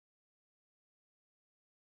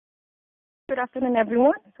Good afternoon,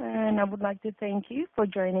 everyone, and I would like to thank you for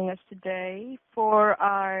joining us today for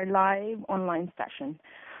our live online session,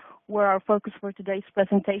 where our focus for today's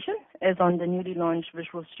presentation is on the newly launched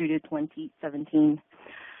Visual Studio 2017.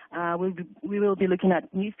 We will be looking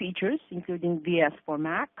at new features, including VS for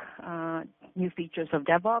Mac, new features of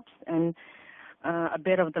DevOps, and a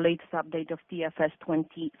bit of the latest update of TFS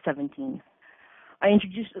 2017. I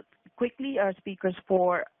introduce quickly our speakers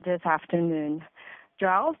for this afternoon.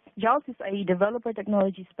 Giles is a developer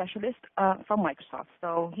technology specialist from Microsoft.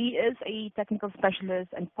 So he is a technical specialist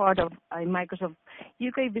and part of a Microsoft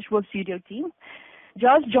UK Visual Studio team.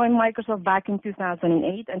 Giles joined Microsoft back in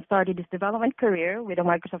 2008 and started his development career with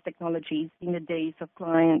Microsoft Technologies in the days of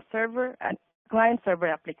client-server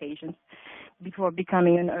applications before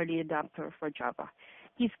becoming an early adopter for Java.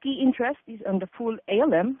 His key interest is on the full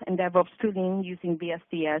ALM and DevOps tooling using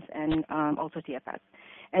VSTS and also TFS.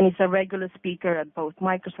 And he's a regular speaker at both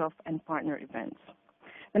Microsoft and partner events.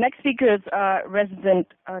 The next speaker is resident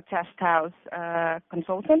test house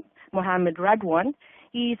consultant, Mohammed Radwan.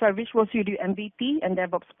 He is our Visual Studio MVP and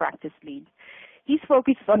DevOps practice lead. His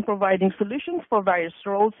focus is on providing solutions for various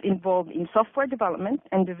roles involved in software development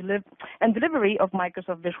and delivery of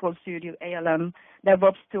Microsoft Visual Studio ALM,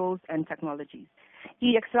 DevOps tools, and technologies.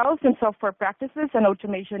 He excels in software practices and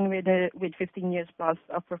automation with 15 years plus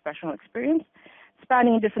of professional experience,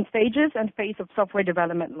 spanning different stages and phases of software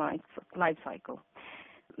development life cycle.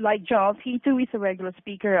 Like Giles, he too is a regular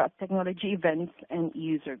speaker at technology events and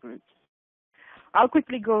user groups. I'll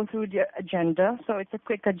quickly go through the agenda. So it's a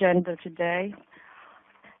quick agenda today.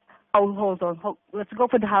 Oh, hold on. Let's go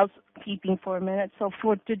for the housekeeping for a minute. So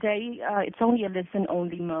for today, it's only a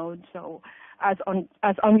listen-only mode. So as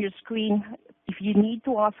on your screen, if you need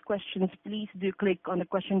to ask questions, please do click on the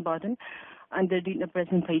question button under the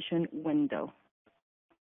presentation window.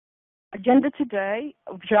 Agenda today,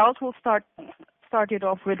 Giles will start it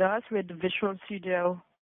off with us with the Visual Studio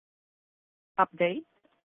update.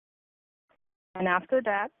 And after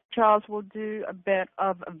that, Charles will do a bit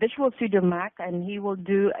of Visual Studio Mac, and he will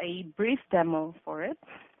do a brief demo for it.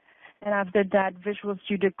 And after that, Visual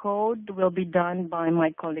Studio Code will be done by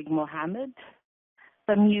my colleague Mohammed.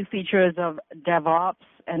 Some new features of DevOps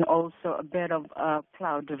and also a bit of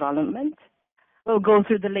cloud development. We'll go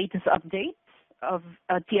through the latest updates of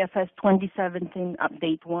TFS 2017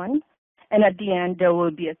 Update 1. And at the end, there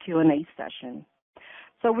will be a Q&A session.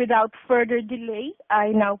 So without further delay, I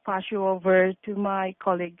now pass you over to my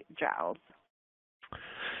colleague, Giles.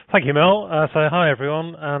 Thank you, Mel. So hi,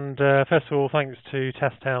 everyone. And first of all, thanks to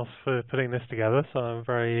Test House for putting this together. So I'm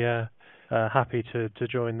very happy to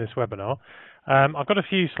join this webinar. I've got a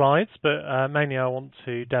few slides, but mainly I want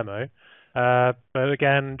to demo. But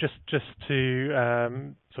again, just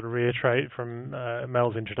to sort of reiterate from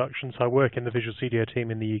Mel's introduction, so I work in the Visual Studio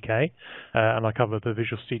team in the UK, and I cover the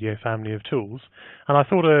Visual Studio family of tools. And I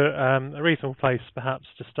thought a reasonable place perhaps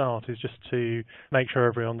to start is just to make sure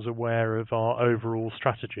everyone's aware of our overall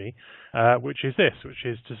strategy, which is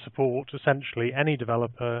to support essentially any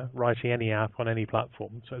developer writing any app on any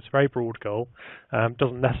platform. So it's a very broad goal.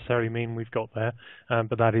 Doesn't necessarily mean we've got there,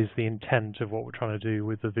 but that is the intent of what we're trying to do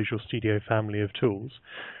with the Visual Studio family of tools.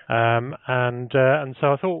 And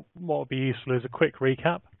so I thought what would be useful is a quick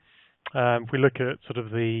recap. If we look at sort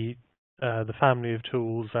of the family of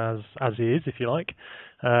tools as is, if you like,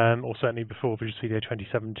 or certainly before Visual Studio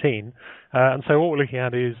 2017. And so what we're looking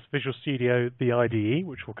at is Visual Studio, the IDE,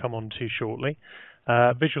 which we'll come on to shortly.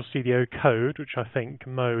 Visual Studio Code, which I think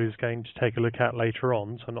Mo is going to take a look at later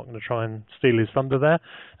on, so I'm not going to try and steal his thunder there,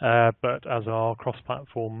 but as our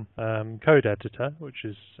cross-platform code editor, which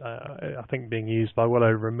is, I think, being used by well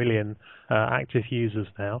over 1 million active users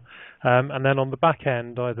now. And then on the back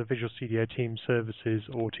end, either Visual Studio Team Services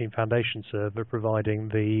or Team Foundation Server providing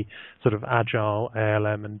the sort of agile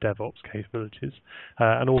ALM and DevOps capabilities.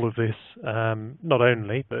 And all of this, not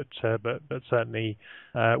only, but certainly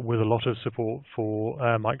with a lot of support for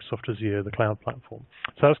Microsoft Azure, the cloud platform.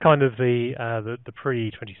 So that's kind of the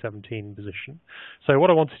pre-2017 position. So what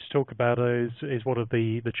I wanted to talk about is what are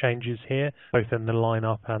the changes here, both in the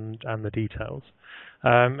lineup and the details.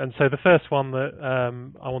 And so the first one that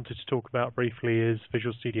I wanted to talk about briefly is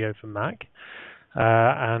Visual Studio for Mac,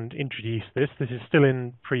 and introduce this. This is still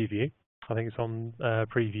in preview. I think it's on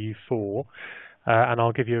preview 4. And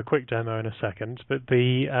I'll give you a quick demo in a second. But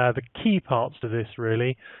the key parts to this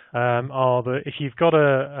really are that if you've got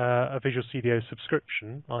a Visual Studio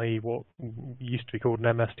subscription, i.e. what used to be called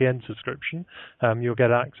an MSDN subscription, you'll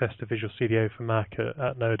get access to Visual Studio for Mac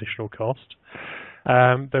at no additional cost.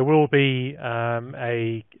 There will be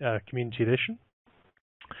a community edition.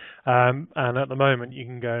 And at the moment, you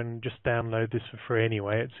can go and just download this for free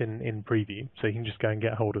anyway. It's in preview, so you can just go and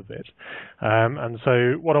get hold of it. And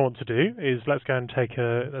so what I want to do is let's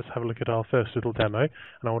have a look at our first little demo, and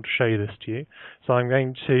I want to show you this to you. So I'm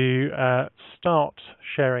going to start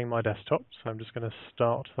sharing my desktop. So I'm just going to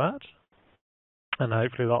start that, and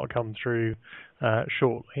hopefully that will come through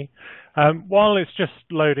shortly. While it's just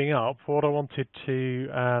loading up, one of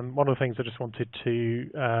the things I just wanted to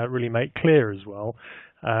really make clear as well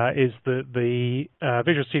is that the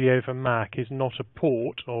Visual Studio for Mac is not a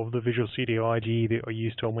port of the Visual Studio IDE that you're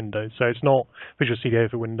used to on Windows. So it's not Visual Studio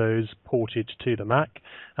for Windows ported to the Mac.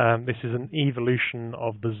 This is an evolution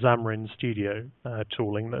of the Xamarin Studio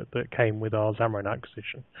tooling that came with our Xamarin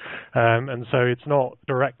acquisition. And so it's not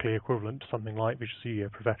directly equivalent to something like Visual Studio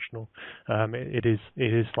Professional. It is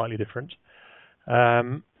slightly different.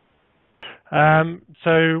 What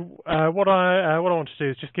I want to do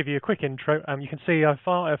is just give you a quick intro. You can see I've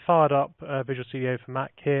fired up Visual Studio for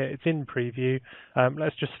Mac here. It's in preview.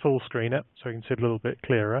 Let's just full screen it so we can see it a little bit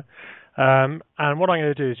clearer. And what I'm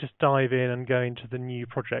going to do is just dive in and go into the new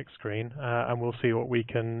project screen, and we'll see what we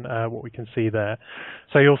can see there.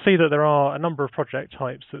 So you'll see that there are a number of project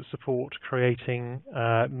types that support creating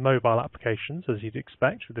mobile applications, as you'd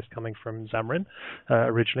expect, with this coming from Xamarin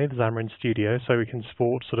originally, the Xamarin Studio. So we can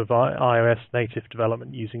support sort of iOS native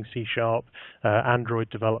development using C#, Android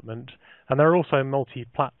development, and there are also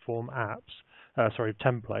multi-platform apps.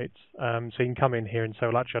 Templates. So you can come in here and say,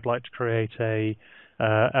 well, actually, I'd like to create a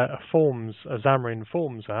Xamarin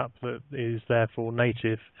Forms app that is therefore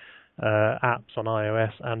native apps on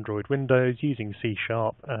iOS, Android, Windows using C#,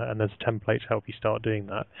 and there's a template to help you start doing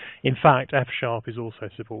that. In fact, F# is also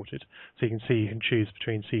supported, so you can see you can choose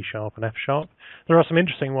between C# and F#. There are some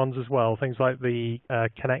interesting ones as well, things like the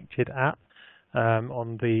connected app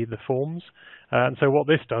on the forms. And so what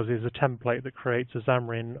this does is a template that creates a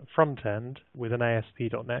Xamarin front end with an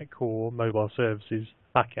ASP.NET Core mobile services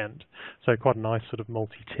backend. So quite a nice sort of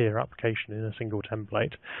multi-tier application in a single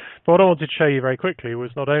template. But what I wanted to show you very quickly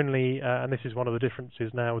was not only, and this is one of the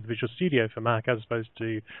differences now with Visual Studio for Mac as opposed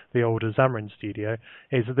to the older Xamarin Studio,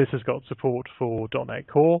 is that this has got support for .NET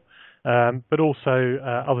Core, but also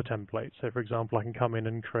other templates. So for example, I can come in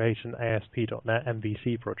and create an ASP.NET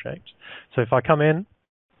MVC project. So if I come in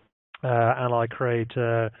and I create,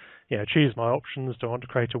 choose my options. Do I want to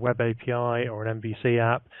create a web API or an MVC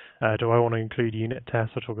app? Do I want to include unit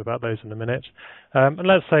tests? I'll talk about those in a minute. And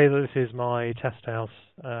let's say that this is my test house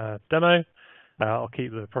demo. I'll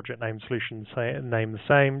keep the project name solution name the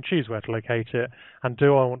same, choose where to locate it, and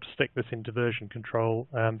do I want to stick this into version control?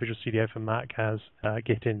 Visual Studio for Mac has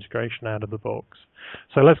Git integration out of the box.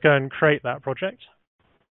 So let's go and create that project.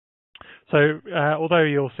 So although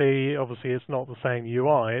you'll see, obviously, it's not the same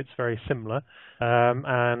UI, it's very similar.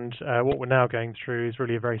 And what we're now going through is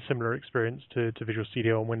really a very similar experience to Visual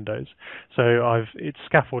Studio on Windows. So it's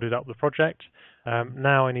scaffolded up the project.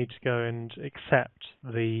 Now I need to go and accept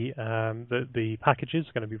the packages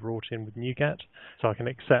going to be brought in with NuGet, so I can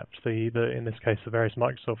accept in this case the various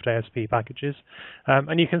Microsoft ASP packages,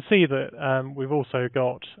 and you can see that we've also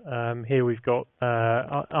got here we've got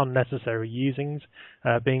unnecessary usings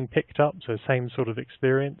being picked up, so same sort of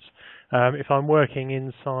experience. If I'm working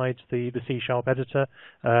inside the C# editor,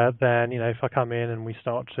 then if I come in and we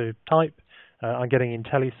start to type, I'm getting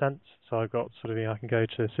IntelliSense. So I've got I can go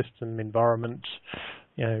to system environment,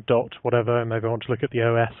 dot whatever, and maybe I want to look at the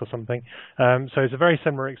OS or something. So it's a very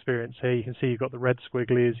similar experience here. You can see you've got the red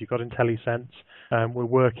squigglies, you've got IntelliSense. We're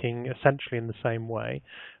working essentially in the same way.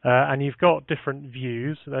 And you've got different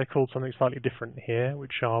views. They're called something slightly different here,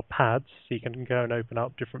 which are pads. So you can go and open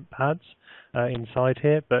up different pads inside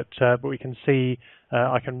here. But we can see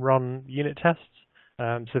I can run unit tests.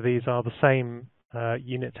 So these are the same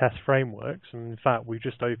unit test frameworks, and in fact we've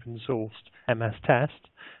just open sourced MS Test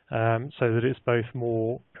so that it's both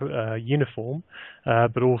more uniform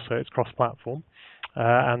but also it's cross-platform,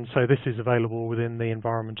 and so this is available within the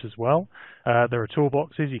environment as well. There are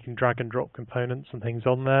toolboxes, you can drag and drop components and things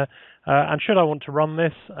on there, and should I want to run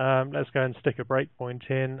this, let's go and stick a breakpoint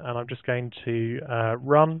in, and I'm just going to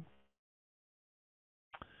run.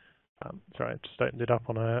 Sorry, I just opened it up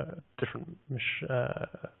on a different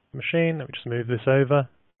machine. Let me just move this over.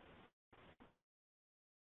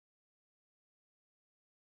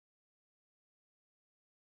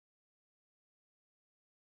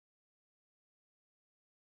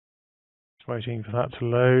 Just waiting for that to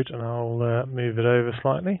load, and I'll move it over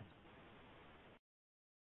slightly.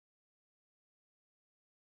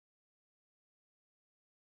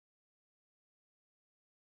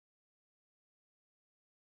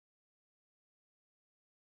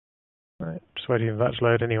 Right, just waiting for that to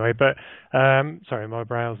load anyway. But sorry, my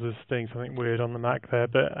browser's doing something weird on the Mac there.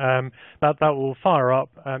 But that will fire up.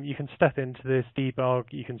 You can step into this debug.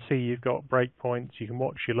 You can see you've got breakpoints. You can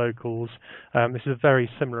watch your locals. This is a very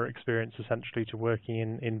similar experience essentially to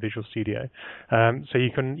working in Visual Studio. So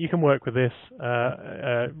you can work with this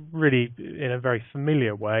really in a very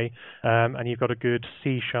familiar way, and you've got a good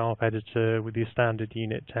C# editor with your standard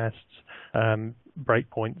unit tests,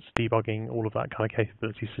 breakpoints, debugging, all of that kind of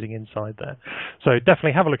capability sitting inside there. So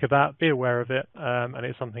definitely have a look at that, be aware of it, and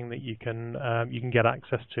it's something that you can get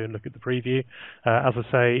access to and look at the preview. As I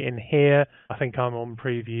say, in here, I think I'm on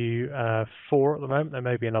preview 4 at the moment. There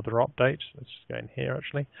may be another update. Let's just go in here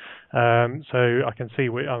actually. So I can see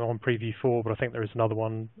I'm on preview 4, but I think there is another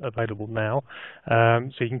one available now.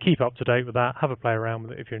 So you can keep up to date with that, have a play around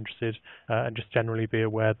with it if you're interested, and just generally be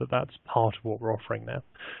aware that that's part of what we're offering now.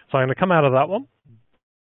 So I'm going to come out of that one.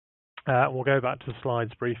 We'll go back to the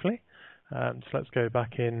slides briefly. So let's go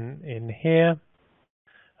back in here.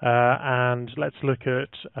 And let's look at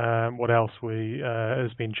what else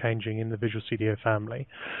has been changing in the Visual Studio family.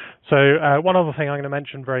 So one other thing I'm going to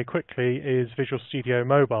mention very quickly is Visual Studio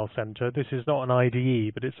Mobile Center. This is not an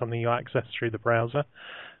IDE, but it's something you access through the browser.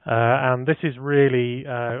 And this is really,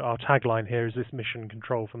 our tagline here is this mission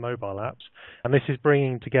control for mobile apps. And this is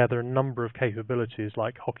bringing together a number of capabilities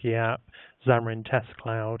like Hockey App, Xamarin Test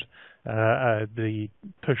Cloud, the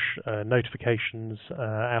push notifications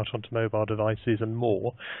out onto mobile devices and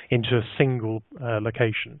more into a single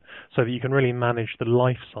location, so that you can really manage the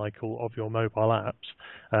life cycle of your mobile apps.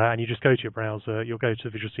 And you just go to your browser, you'll go to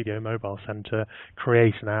Visual Studio Mobile Center,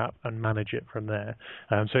 create an app and manage it from there.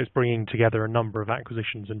 So it's bringing together a number of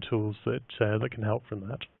acquisitions and tools that can help from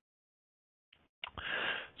that.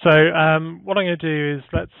 So what I'm going to do is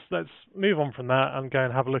let's move on from that and go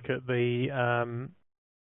and have a look at the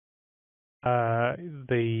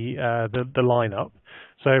lineup.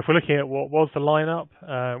 So if we're looking at what was the lineup,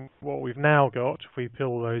 what we've now got, if we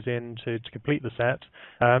pull those in to complete the set,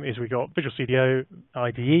 is we've got Visual Studio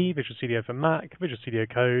IDE, Visual Studio for Mac, Visual Studio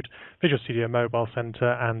Code, Visual Studio Mobile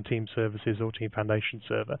Center, and Team Services or Team Foundation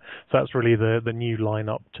Server. So that's really the new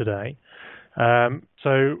lineup today.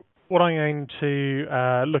 So what I'm going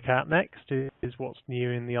to look at next is what's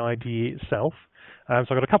new in the IDE itself. So I've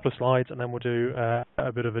got a couple of slides, and then we'll do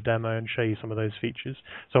a bit of a demo and show you some of those features.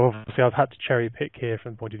 So obviously I've had to cherry pick here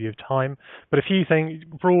from the point of view of time, but a few things,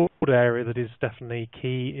 broad area that is definitely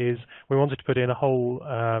key is we wanted to put in a whole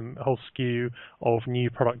SKU of new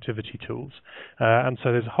productivity tools. And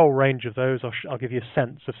so there's a whole range of those. I'll give you a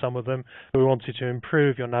sense of some of them. We wanted to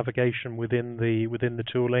improve your navigation within the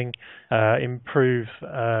tooling, improve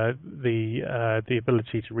the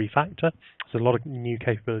ability to refactor. There's a lot of new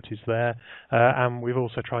capabilities there, and we've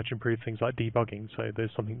also tried to improve things like debugging. So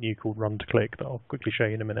there's something new called Run to Click that I'll quickly show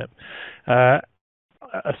you in a minute.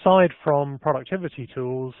 Aside from productivity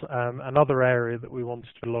tools, another area that we wanted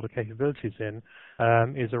to put a lot of capabilities in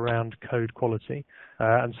is around code quality.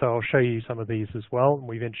 And so I'll show you some of these as well.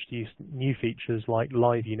 We've introduced new features like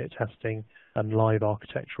live unit testing and live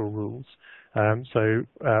architectural rules. So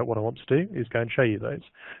what I want to do is go and show you those.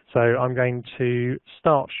 So I'm going to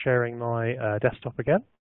start sharing my desktop again.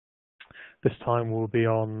 This time we'll be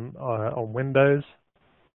on Windows.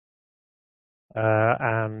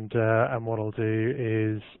 And what I'll do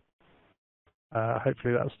is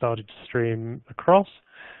hopefully that's started to stream across.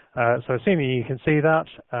 So assuming you can see that,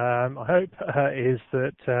 I hope is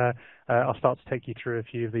that I'll start to take you through a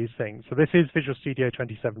few of these things. So this is Visual Studio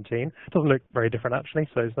 2017. It doesn't look very different actually,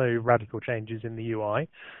 so there's no radical changes in the UI.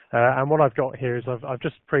 And what I've got here is I've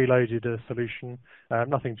just preloaded a solution,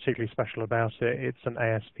 nothing particularly special about it. It's an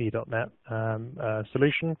ASP.NET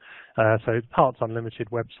solution. So it's Parts Unlimited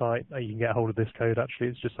website. You can get hold of this code actually,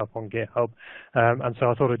 it's just up on GitHub. And so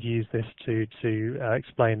I thought I'd use this to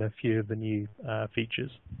explain a few of the new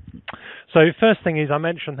features. So first thing is I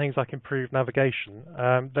mentioned things like improved navigation.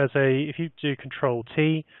 If you do Control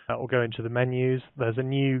T, that will go into the menus. There's a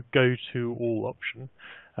new Go to All option.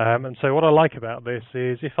 And so what I like about this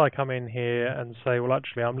is if I come in here and say, well,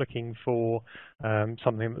 actually, I'm looking for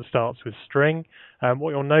something that starts with string, what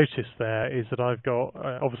you'll notice there is that I've got,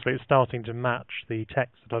 obviously, it's starting to match the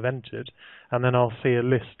text that I've entered, and then I'll see a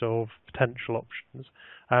list of potential options.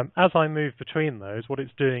 As I move between those, what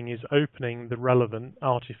it's doing is opening the relevant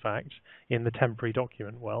artifact in the temporary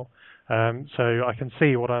document well. So I can see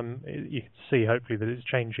you can see hopefully that it's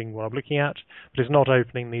changing what I'm looking at, but it's not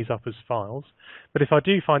opening these up as files. But if I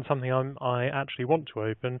do find something I actually want to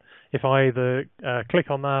open, if I either click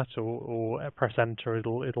on that or press enter,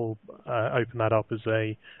 it'll open that up as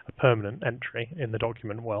a permanent entry in the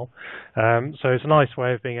document well. So it's a nice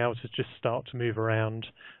way of being able to just start to move around,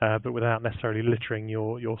 but without necessarily littering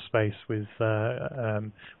your space with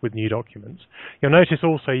new documents. You'll notice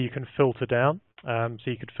also you can filter down. So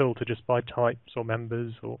you could filter just by types or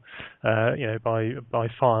members, or by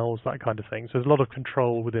files, that kind of thing. So there's a lot of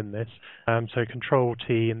control within this. So Control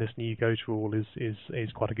T in this new Go tool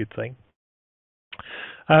is quite a good thing.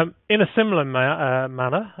 In a similar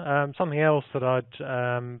manner, something else that I'd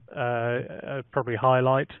probably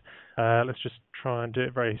highlight, let's just try and do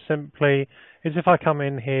it very simply, is if I come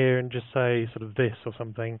in here and just say sort of this or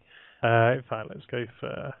something. In fact, let's go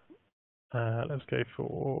for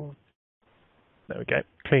there we go,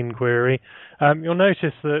 clean query. You'll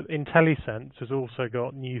notice that IntelliSense has also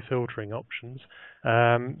got new filtering options.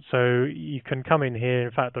 So you can come in here.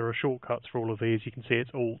 In fact, there are shortcuts for all of these. You can see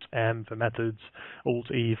it's Alt-M for methods,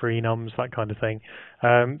 Alt-E for enums, that kind of thing.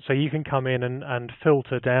 So you can come in and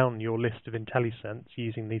filter down your list of IntelliSense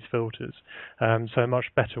using these filters. So a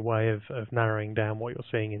much better way of narrowing down what you're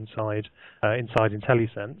seeing inside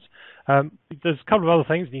IntelliSense. There's a couple of other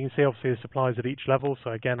things. You can see obviously this applies at each level.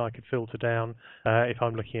 So again, I could filter down if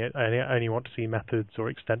I'm looking at I only want to see methods or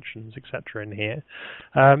extensions, etc. in here.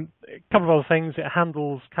 A couple of other things. It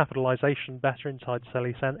handles capitalization better inside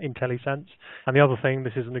IntelliSense. And the other thing,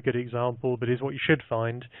 this isn't a good example, but is what you should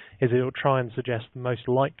find is it'll try and suggest the most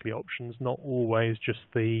likely options, not always just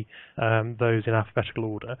the those in alphabetical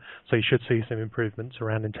order. So you should see some improvements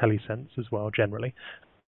around IntelliSense as well generally,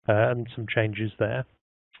 and some changes there.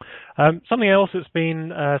 Something else that's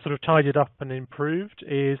been sort of tidied up and improved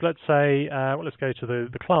is, let's say, let's go to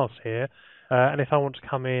the class here, and if I want to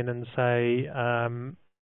come in and say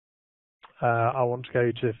I want to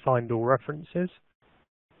go to find all references,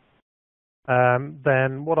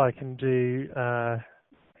 then what I can do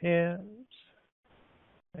here,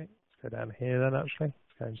 okay, let's go down here then actually,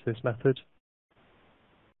 let's go into this method.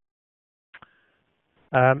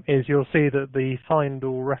 Is you'll see that the find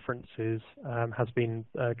all references has been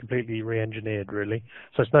completely re-engineered really.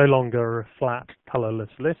 So it's no longer a flat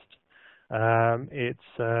colorless list.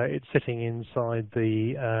 It's sitting inside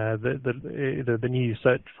the new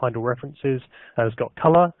search find all references. Has got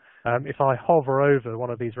color. If I hover over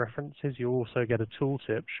one of these references, you also get a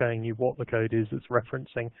tooltip showing you what the code is that's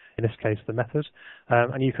referencing, in this case the method,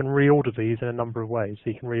 and you can reorder these in a number of ways.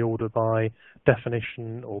 So you can reorder by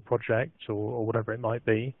definition or project or whatever it might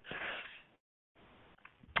be.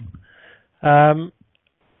 So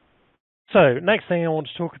next thing I want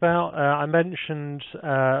to talk about, I mentioned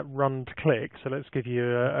run to click, so let's give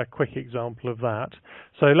you a quick example of that.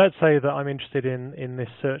 So let's say that I'm interested in this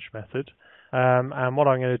search method. And what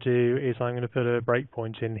I'm going to do is I'm going to put a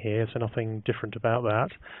breakpoint in here, so nothing different about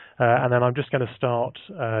that. And then I'm just going to start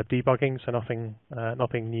debugging, so nothing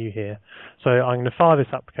new here. So I'm going to fire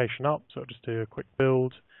this application up, so I'll just do a quick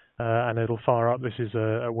build, and it'll fire up. This is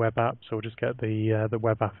a web app, so we'll just get the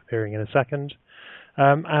web app appearing in a second.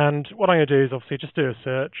 And what I'm going to do is obviously just do a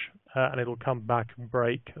search, and it'll come back and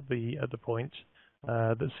break at the point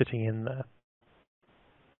that's sitting in there.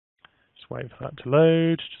 Just wait for that to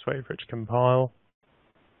load, just wait for it to compile.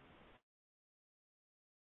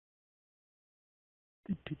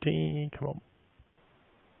 Come on.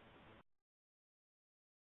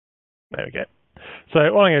 There we go. So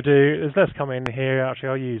what I'm going to do is let's come in here. Actually,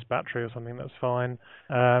 I'll use battery or something, that's fine.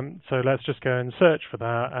 So let's just go and search for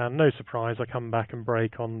that, and no surprise, I come back and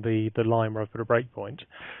break on the line where I've put a breakpoint.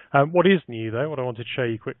 What is new though, what I wanted to show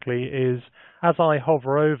you quickly is, as I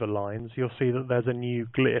hover over lines, you'll see that there's a new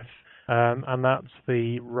glyph, and that's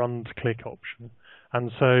the run to click option.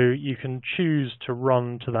 And so you can choose to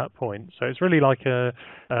run to that point. So it's really like a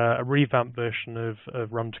revamped version of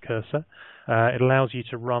run to cursor. It allows you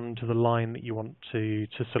to run to the line that you want to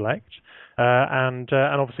select. And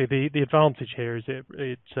obviously the advantage here is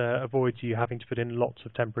it avoids you having to put in lots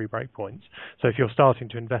of temporary breakpoints. So if you're starting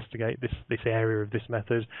to investigate this area of this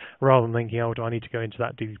method, rather than thinking, oh, do I need to go into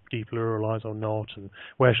that depluralize or not, and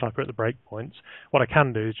where shall I put the breakpoints? What I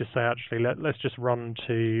can do is just say, actually, let's just run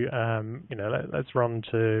to let's run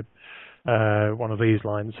to one of these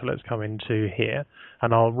lines. So let's come into here,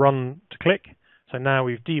 and I'll run to click. So now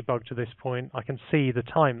we've debugged to this point. I can see the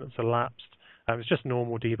time that's elapsed It's just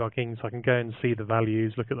normal debugging, so I can go and see the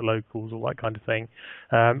values, look at the locals, all that kind of thing.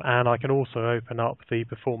 And I can also open up the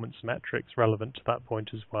performance metrics relevant to that point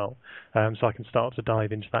as well. So I can start to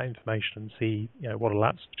dive into that information and see what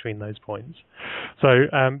elapsed between those points. So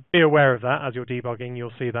be aware of that as you're debugging.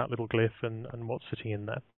 You'll see that little glyph and what's sitting in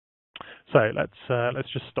there. So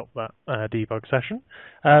let's just stop that debug session.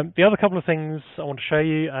 The other couple of things I want to show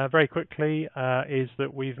you very quickly is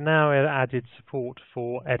that we've now added support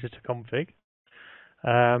for editor config.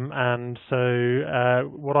 And so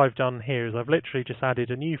what I've done here is I've literally just added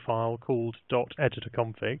a new file called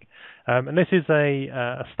 .editorconfig, and this is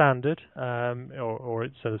a standard, or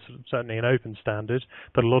it's certainly an open standard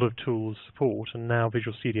that a lot of tools support, and now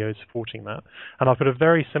Visual Studio is supporting that. And I've got a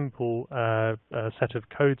very simple set of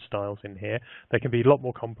code styles in here. They can be a lot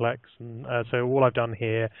more complex, and so all I've done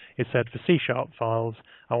here is said for C# files,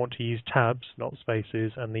 I want to use tabs, not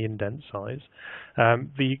spaces, and the indent size.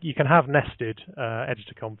 You can have nested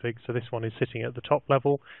editor config, so this one is sitting at the top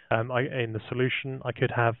level. In the solution, I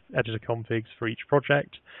could have editor configs for each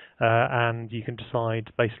project, and you can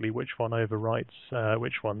decide basically which one overwrites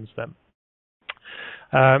which ones then.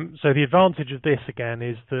 So the advantage of this again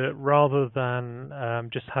is that rather than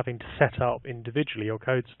just having to set up individually your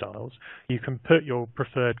code styles, you can put your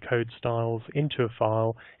preferred code styles into a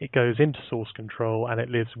file, it goes into source control, and it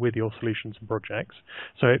lives with your solutions and projects.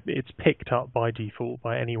 So it's picked up by default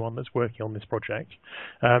by anyone that's working on this project.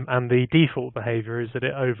 And the default behavior is that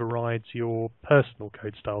it overrides your personal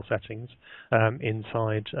code style settings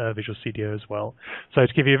inside Visual Studio as well. So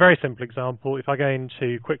to give you a very simple example, if I go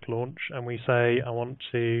into Quick Launch and we say I want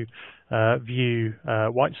to view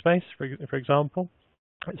white space, for example.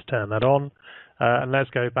 Let's turn that on, and let's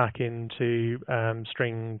go back into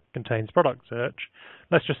string contains product search.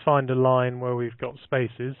 Let's just find a line where we've got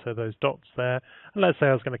spaces, so those dots there. And let's say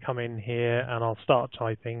I was going to come in here and I'll start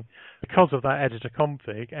typing. Because of that editor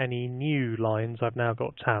config, any new lines, I've now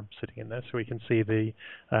got tabs sitting in there, so we can see the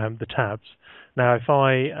tabs. Now, if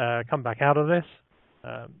I come back out of this,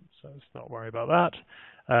 so let's not worry about that.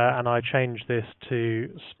 And I change this to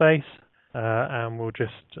space, and we'll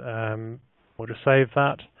just save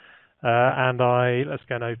that. And let's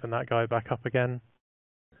go and open that guy back up again,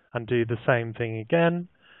 and do the same thing again.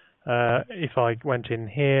 If I went in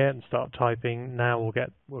here and start typing, now we'll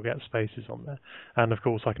get spaces on there. And of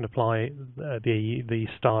course, I can apply the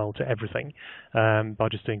style to everything by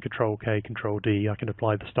just doing Control K, Control D. I can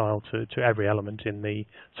apply the style to every element in the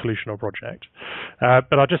solution or project.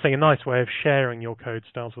 But I just think a nice way of sharing your code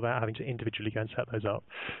styles without having to individually go and set those up.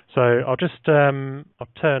 So I'll just I'll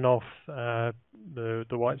turn off the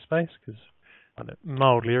white space because I find it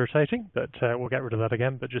mildly irritating, but we'll get rid of that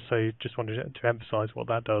again. But just wanted to emphasize what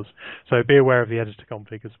that does. So be aware of the editor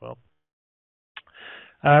config as well.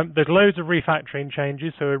 There's loads of refactoring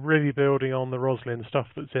changes, so we're really building on the Roslyn stuff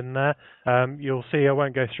that's in there. You'll see, I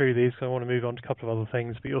won't go through these because I want to move on to a couple of other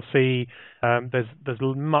things, but you'll see there's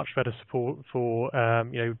much better support for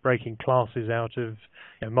breaking classes out of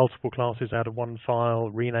multiple classes out of one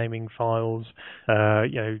file, renaming files,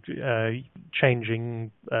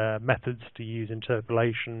 changing methods to use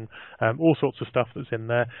interpolation, all sorts of stuff that's in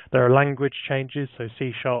there. There are language changes, so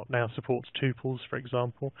C# now supports tuples, for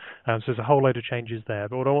example. So there's a whole load of changes there.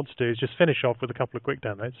 But what I want to do is just finish off with a couple of quick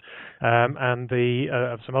demos and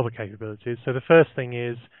of some other capabilities. So the first thing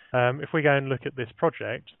is, if we go and look at this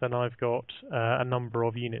project, then I've got a number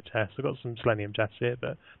of unit tests. I've got some Selenium tests here,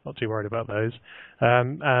 but not too worried about those.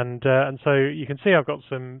 And so you can see I've got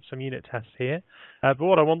some unit tests here. But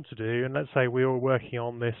what I want to do, and let's say we were working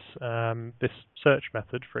on this this search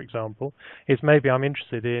method, for example, is maybe I'm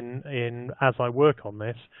interested in as I work on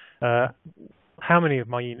this, how many of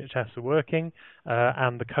my unit tests are working,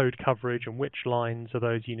 and the code coverage and which lines are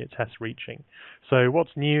those unit tests reaching. So what's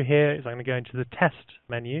new here is I'm going to go into the test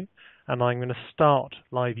menu, and I'm going to start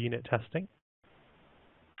live unit testing.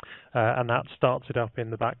 And that starts it up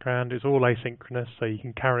in the background. It's all asynchronous, so you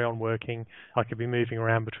can carry on working. I could be moving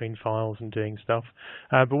around between files and doing stuff.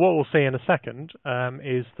 But what we'll see in a second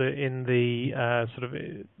is that in the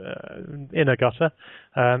inner gutter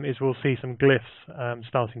is we'll see some glyphs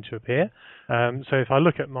starting to appear. So if I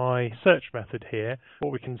look at my search method here,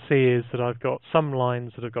 what we can see is that I've got some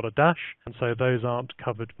lines that have got a dash, and so those aren't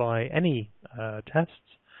covered by any tests.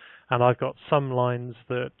 And I've got some lines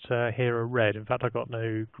that here are red. In fact, I've got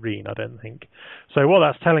no green, I don't think. So what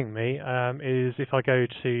that's telling me is if I go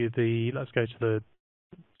to let's go to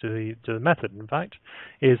the method, in fact,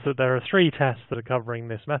 is that there are 3 tests that are covering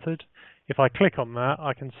this method. If I click on that,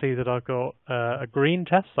 I can see that I've got a green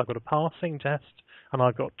test, I've got a passing test, and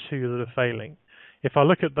I've got 2 that are failing. If I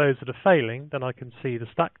look at those that are failing, then I can see the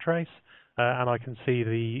stack trace, and I can see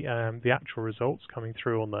the actual results coming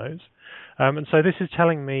through on those. And so this is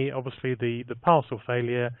telling me, obviously, the pass or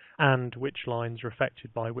failure and which lines are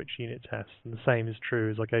affected by which unit tests. And the same is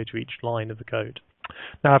true as I go to each line of the code.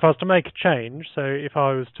 Now, if I was to make a change, so if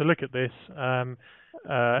I was to look at this, and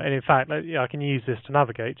in fact, I can use this to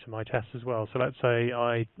navigate to my test as well. So let's say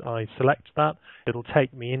I select that, it'll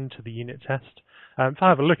take me into the unit test. If I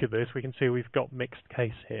have a look at this, we can see we've got mixed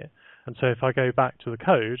case here. And so if I go back to the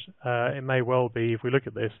code, it may well be, if we look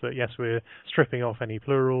at this, that yes, we're stripping off any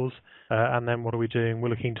plurals, and then what are we doing? We're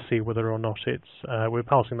looking to see whether or not it's, we're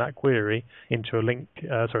passing that query into a link,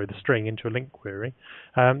 the string into a link query.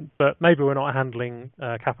 But maybe we're not handling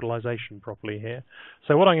capitalization properly here.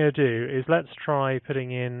 So what I'm going to do is let's try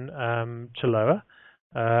putting in to lower,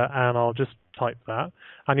 and I'll just type that,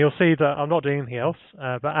 and you'll see that I'm not doing anything else,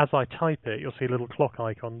 but as I type it, you'll see little clock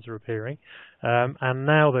icons are appearing, and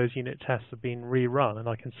now those unit tests have been rerun, and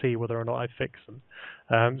I can see whether or not I fix them.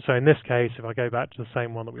 So in this case, if I go back to the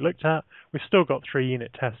same one that we looked at, we've still got 3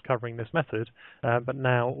 unit tests covering this method, but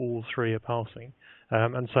now all 3 are passing.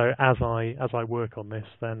 And so as I work on this,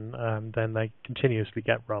 then they continuously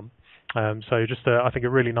get run. So just I think a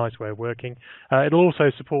really nice way of working. It'll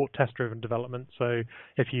also support test-driven development. So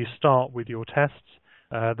if you start with your tests,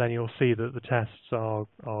 then you'll see that the tests are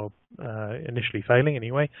initially failing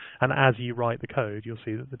anyway, and as you write the code, you'll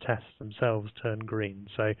see that the tests themselves turn green.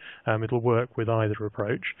 So it'll work with either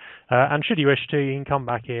approach. And should you wish to, you can come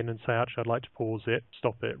back in and say, actually, I'd like to pause it,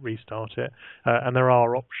 stop it, restart it. And there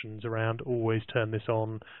are options around always turn this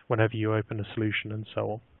on whenever you open a solution and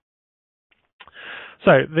so on.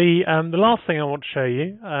 So the last thing I want to show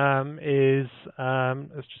you is,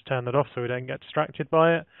 let's just turn that off so we don't get distracted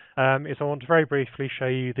by it, is I want to very briefly show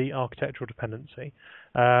you the architectural dependency.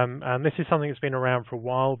 And this is something that's been around for a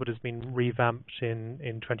while but has been revamped in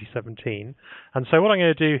 2017. And so what I'm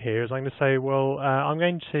going to do here is I'm going to say, well, I'm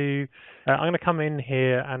going to come in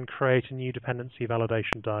here and create a new dependency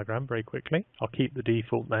validation diagram very quickly. I'll keep the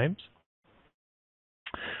default names.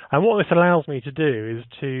 And what this allows me to do is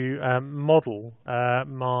to model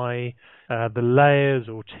the layers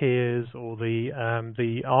or tiers or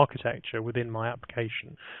the architecture within my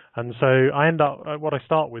application. And so I end up, what I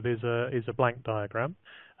start with is a blank diagram.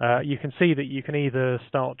 You can see that you can either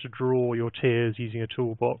start to draw your tiers using a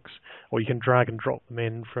toolbox, or you can drag and drop them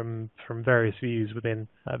in from various views within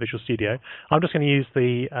Visual Studio. I'm just going to use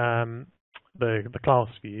the class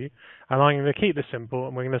view, and I'm going to keep this simple,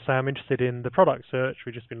 and we're going to say I'm interested in the product search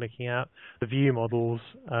we've just been looking at, the view models,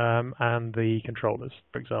 and the controllers,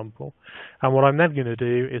 for example. And what I'm then going to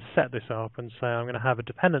do is set this up and say I'm going to have a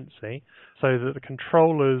dependency so that the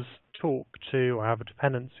controllers talk to or have a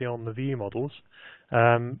dependency on the view models,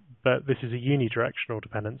 but this is a unidirectional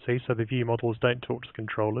dependency, so the view models don't talk to the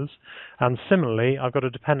controllers. And similarly, I've got a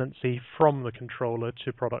dependency from the controller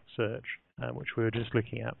to product search, which we were just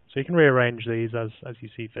looking at. So you can rearrange these as you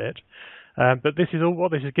see fit. But this is all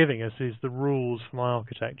what this is giving us is the rules for my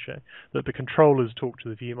architecture, that the controllers talk to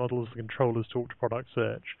the view models, the controllers talk to product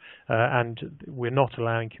search, and we're not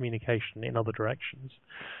allowing communication in other directions.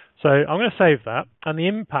 So I'm going to save that, and the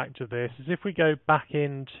impact of this is if we go back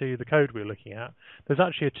into the code we're looking at, there's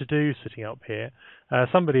actually a to-do sitting up here.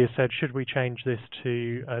 Somebody has said, should we change this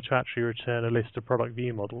to actually return a list of product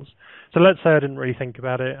view models? So let's say I didn't really think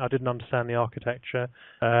about it, I didn't understand the architecture,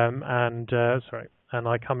 and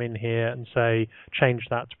I come in here and say, change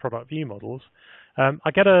that to product view models.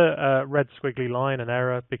 I get a red squiggly line, an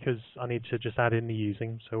error, because I need to just add in the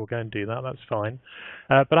using, so we'll go and do that, that's fine.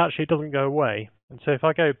 But actually it doesn't go away. And so if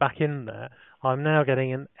I go back in there, I'm now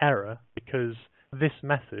getting an error because this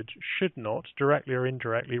method should not directly or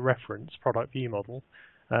indirectly reference product view model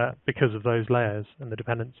because of those layers and the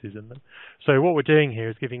dependencies in them. So what we're doing here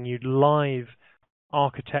is giving you live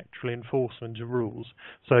architectural enforcement of rules.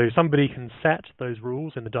 So somebody can set those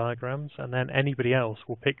rules in the diagrams, and then anybody else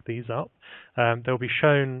will pick these up. They'll be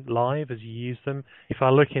shown live as you use them. If I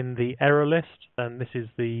look in the error list, then this is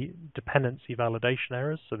the dependency validation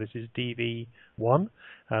errors. So this is DV1,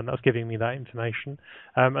 and that's giving me that information.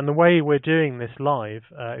 And the way we're doing this live,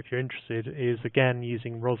 if you're interested, is again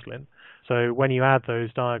using Roslyn. So when you add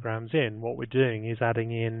those diagrams in, what we're doing is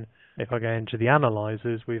adding in, if I go into the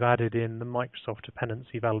analyzers, we've added in the Microsoft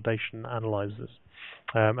Dependency Validation Analyzers.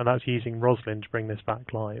 And that's using Roslyn to bring this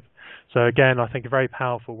back live. So again, I think a very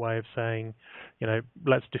powerful way of saying, you know,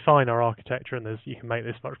 let's define our architecture, and you can make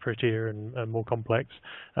this much prettier and more complex.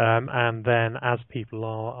 And then as people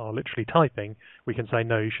are literally typing, we can say,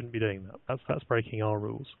 no, you shouldn't be doing that. That's breaking our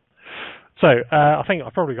rules. So I think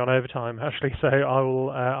I've probably gone over time actually, so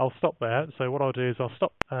I'll stop there. So what I'll do is I'll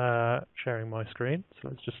stop sharing my screen. So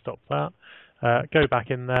let's just stop that. go back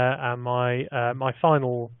in there, and my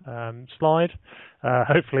final slide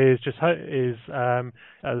hopefully is just as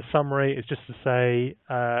a summary. Is just to say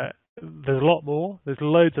there's a lot more. There's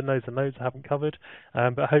loads and loads and loads I haven't covered,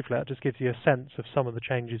 but hopefully that just gives you a sense of some of the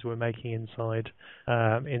changes we're making inside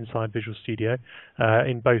Visual Studio,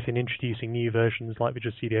 in introducing new versions like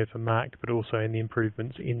Visual Studio for Mac, but also in the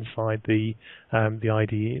improvements inside the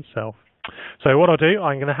IDE itself. So what I'll do,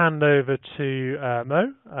 I'm going to hand over to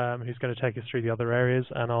Mo, who's going to take us through the other areas,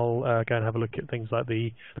 and I'll go and have a look at things like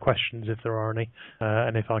the questions if there are any,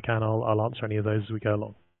 and if I can, I'll answer any of those as we go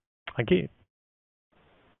along. Thank you.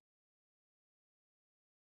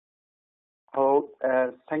 Hello,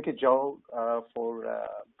 thank you, Joe, for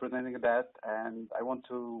presenting that, and I want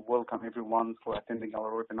to welcome everyone for attending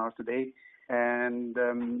our webinar today. And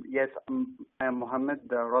yes, I am Mohammed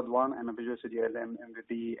Radwan. I'm a Visual Studio LM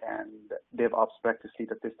MVP and DevOps practice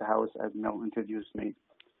lead at Test House, as Mel introduced me.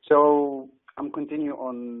 So I'm continue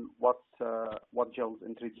on what Joe's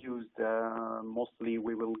introduced. Mostly,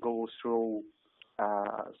 we will go through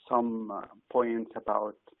some points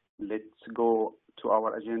about. Let's go to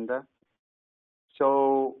our agenda.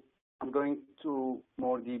 So I'm going to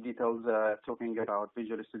more deep details talking about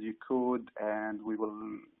Visual Studio Code, and we will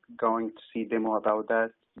going to see demo about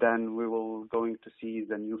that. Then we will going to see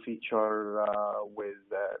the new feature with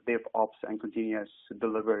DevOps and continuous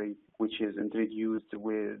delivery, which is introduced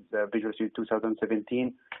with Visual Studio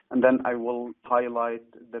 2017. And then I will highlight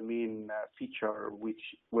the main feature, which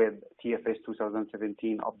with TFS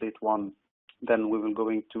 2017 update 1. Then we will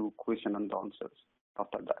going to question and answers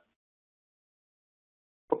after that.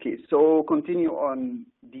 Okay, so continue on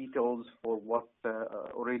details for what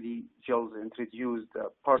already Jules introduced,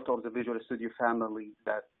 part of the Visual Studio family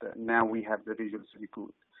that now we have the Visual Studio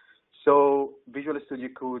Code. So Visual Studio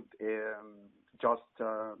Code is just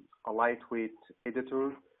a lightweight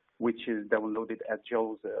editor, which is downloaded, as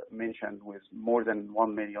Jules mentioned, with more than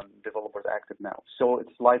 1 million developers active now. So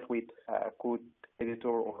it's lightweight code editor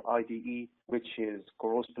or IDE, which is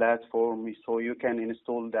cross-platform, so you can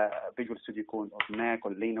install the Visual Studio Code on Mac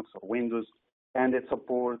or Linux or Windows, and it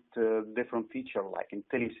supports different features like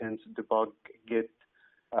IntelliSense, debug, Git.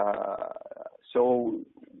 So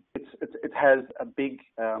it has a big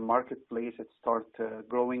marketplace. It starts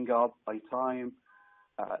growing up by time.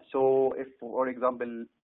 So if, for example,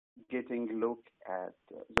 getting a look at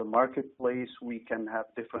the marketplace, we can have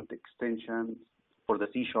different extensions for the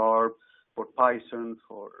C#, for Python,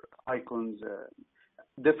 for icons,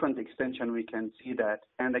 different extension, we can see that.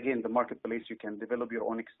 And again, the marketplace, you can develop your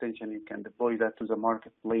own extension. You can deploy that to the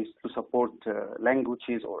marketplace to support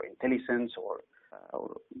languages or IntelliSense or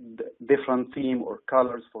different theme or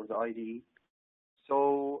colors for the IDE.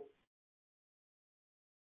 So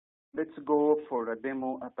let's go for a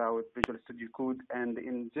demo about Visual Studio Code. And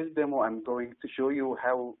in this demo, I'm going to show you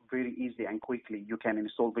how very easily and quickly you can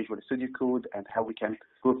install Visual Studio Code and how we can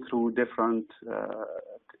go through different,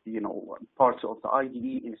 parts of the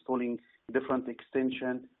IDE, installing different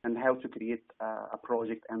extensions, and how to create a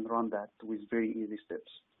project and run that with very easy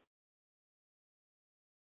steps.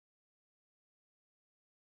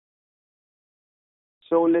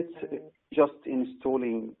 So let's just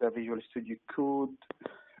installing the Visual Studio Code.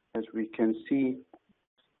 As we can see,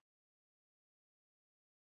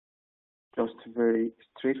 just very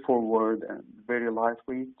straightforward and very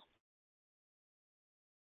lightweight.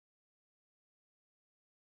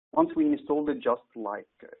 Once we installed it, just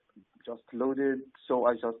loaded. So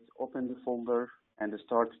I just open the folder and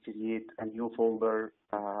start to create a new folder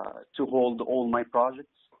to hold all my projects.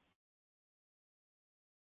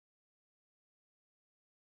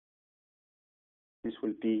 This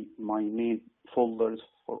will be my main folders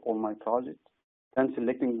for all my projects. Then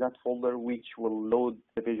selecting that folder, which will load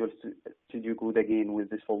the Visual Studio Code again with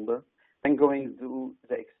this folder. Then going to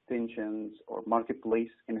the extensions or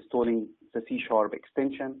marketplace, installing the C#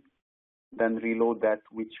 extension. Then reload that,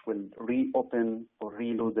 which will reopen or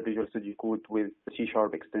reload the Visual Studio Code with the C#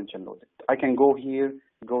 extension loaded. I can go here,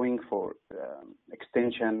 going for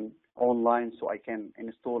extension online, so I can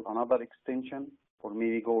install another extension. Or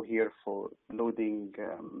maybe go here for loading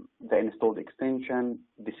the installed extension,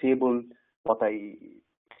 disable what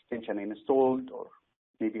extension I installed, or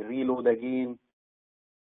maybe reload again.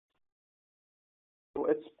 So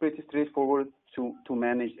it's pretty straightforward to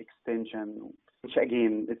manage extension, which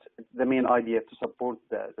again, it's the main idea to support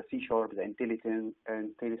the C#, the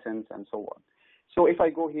IntelliSense, and so on. So if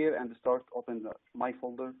I go here and open my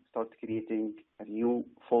folder, start creating a new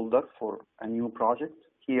folder for a new project.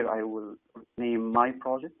 Here I will name my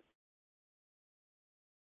project,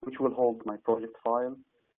 which will hold my project file.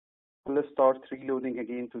 Let's start reloading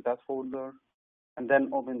again to that folder. and then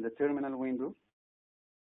open the terminal window,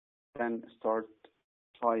 then start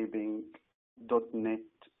typing .NET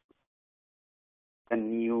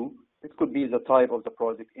and new. It could be the type of the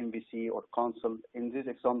project, MVC or console. In this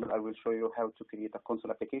example, I will show you how to create a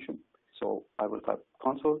console application. So I will type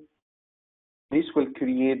console. This will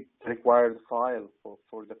create the required file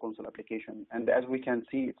for the console application. And as we can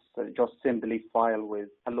see, it's just simply file with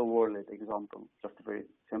hello world example, just very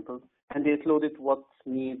simple. And it loaded what's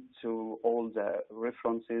needed to all the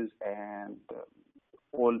references and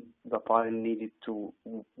all the file needed to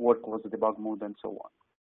work with the debug mode and so on.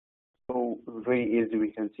 So very easy,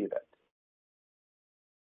 we can see that.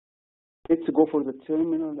 Let's go for the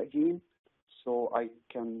terminal again. So I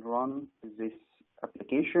can run this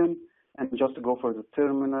application and just go for the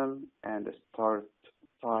terminal and start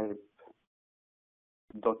type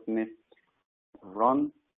 .NET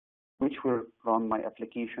run, which will run my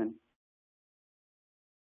application.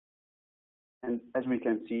 And as we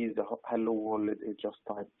can see, the hello world is just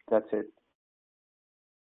typed. That's it.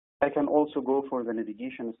 I can also go for the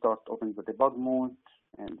navigation, start open the debug mode,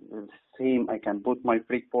 and the same, I can put my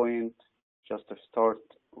breakpoint, just to start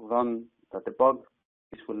run the debug.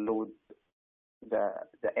 This will load the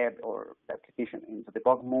app or the application in the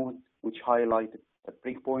debug mode, which highlighted the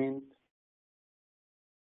breakpoint.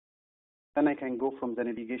 Then I can go from the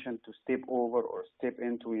navigation to step over or step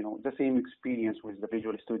into, the same experience with the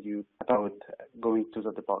Visual Studio about going to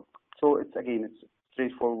the debug. So it's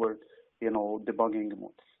straightforward, debugging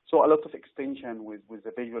mode. So a lot of extension with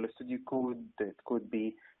the Visual Studio Code. It could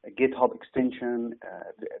be a GitHub extension,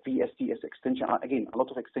 VSTS extension. Again, a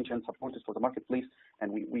lot of extensions supported for the marketplace,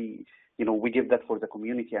 and we give that for the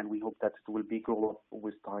community, and we hope that it will be grow up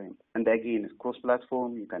with time. And again, it's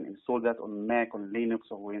cross-platform. You can install that on Mac, on Linux,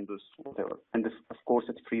 or Windows, whatever. And this, of course,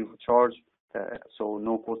 it's free of charge, so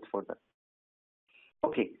no cost for that.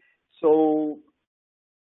 Okay, so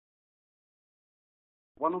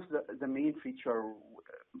one of the main feature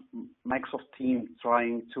Microsoft team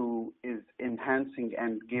trying to is enhancing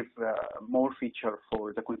and give more feature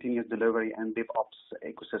for the continuous delivery and DevOps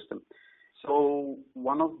ecosystem. So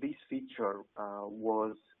one of these feature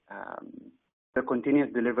was the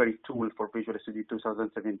continuous delivery tool for Visual Studio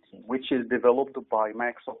 2017, which is developed by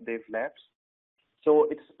Microsoft Dev Labs. So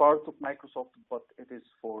it's part of Microsoft, but it is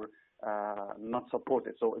for not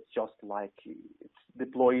supported. So it's just like it's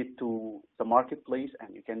deployed to the marketplace,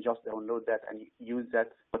 and you can just download that and use that.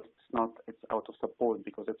 But it's out of support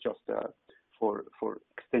because it's just for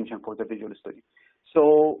extension for the Visual Studio.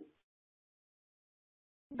 So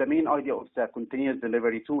the main idea of the continuous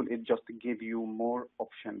delivery tool is just to give you more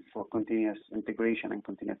options for continuous integration and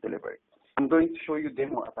continuous delivery. I'm going to show you a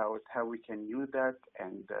demo about how we can use that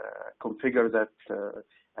and configure that,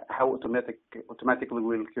 how automatically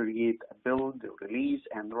we'll create a build, release,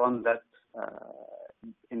 and run that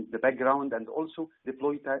in the background, and also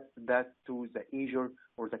deploy that to the Azure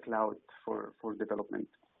or the cloud for development.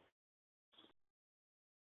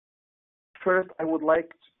 First, I would like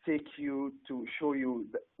to take you to show you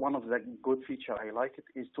one of the good feature I like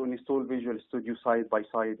it is to install Visual Studio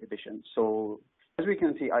side-by-side edition. So as we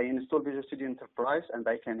can see, I install Visual Studio Enterprise, and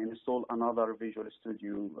I can install another Visual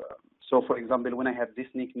Studio. So for example, when I have this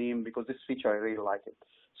nickname, because this feature I really like it.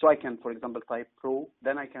 So I can, for example, type Pro,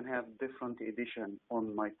 then I can have different edition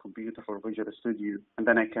on my computer for Visual Studio, and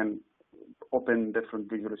then I can open different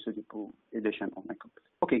Visual Studio Pro edition on my computer.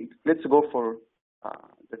 Okay, let's go for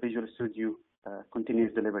the Visual Studio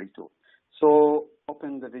continuous delivery tool. So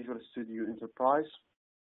open the Visual Studio Enterprise,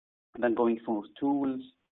 and then going for tools,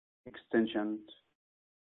 extensions,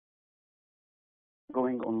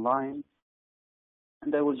 going online,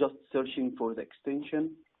 and I will just searching for the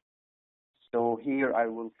extension. So here I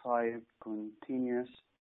will type continuous,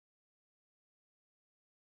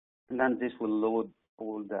 and then this will load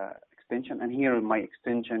all the extension. And here in my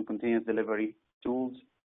extension, continuous delivery tools,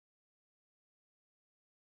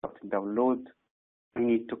 download. I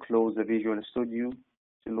need to close the Visual Studio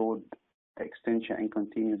to load the extension and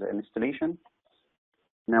continue the installation.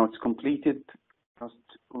 Now it's completed. Just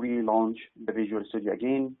relaunch the Visual Studio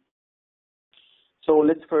again. So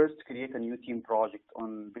let's first create a new team project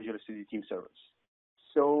on Visual Studio Team Service.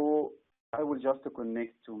 So I will just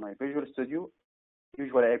connect to my Visual Studio.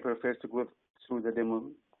 Usually I prefer to go through the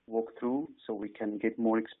demo walkthrough so we can get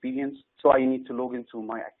more experience. So I need to log into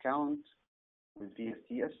my account with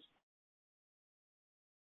VSTS.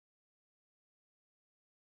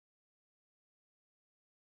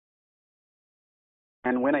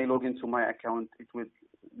 And when I log into my account, it will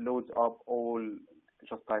load up all,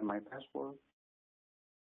 just type my password.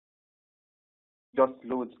 Just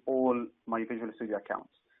loads all my Visual Studio accounts.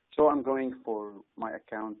 So I'm going for my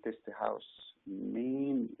account, test house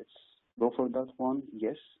name. Let's go for that one.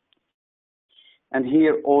 Yes. And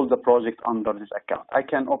here, all the projects under this account. I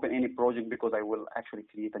can open any project because I will actually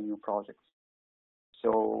create a new project.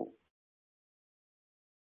 So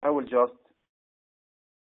I will just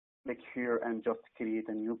click here and just create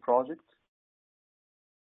a new project.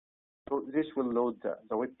 So this will load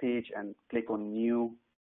the web page and click on new,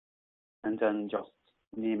 and then just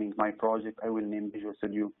naming my project. I will name Visual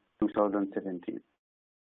Studio 2017.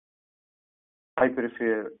 I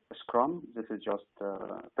prefer Scrum. This is just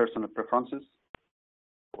personal preferences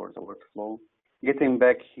for the workflow. Getting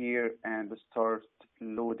back here and start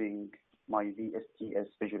loading my VSTS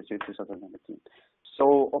Visual Studio 2017.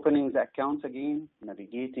 So opening the account again,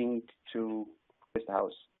 navigating to Guest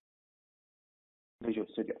House Visual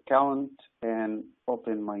Studio account, and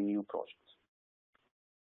open my new project.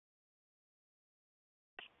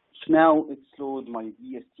 So now it's load my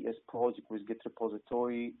VSTS project with Git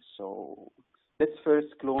repository. So let's first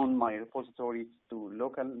clone my repository to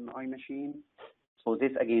local my machine. So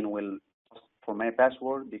this again will for my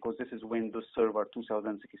password because this is Windows Server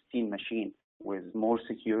 2016 machine with more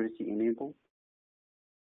security enabled.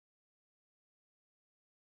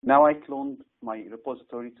 Now I cloned my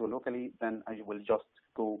repository to locally, then I will just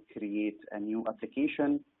go create a new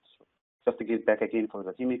application. So just to get back again for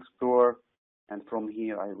the Team Explorer, and from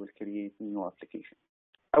here I will create new application.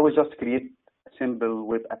 I will just create a simple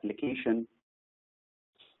web application.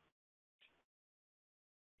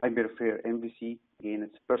 I prefer MVC, again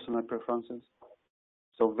it's personal preferences.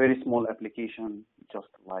 So very small application, just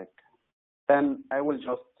like. Then I will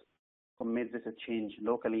just commit this change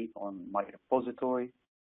locally on my repository.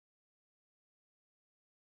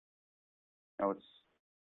 Now it's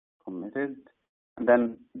committed, and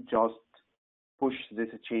then just push this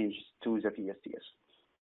change to the VSTS.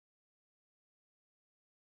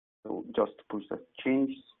 So just push the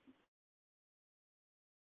change.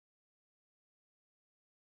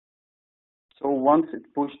 So once it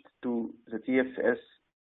pushed to the TFS,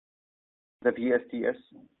 the VSTS,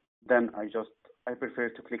 then I prefer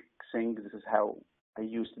to click sync. This is how I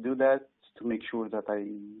used to do that, to make sure that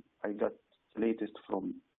I got the latest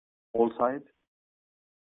from all sides.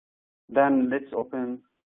 Then let's open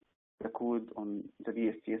the code on the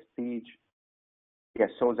VSTS page. Yes,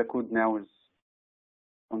 so the code now is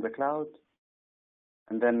on the cloud.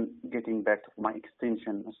 And then getting back to my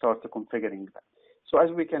extension and start configuring that. So as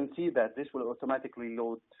we can see that this will automatically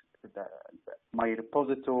load my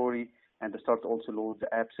repository and start also load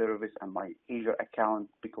the app service and my Azure account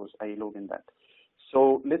because I log in that.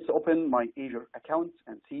 So let's open my Azure account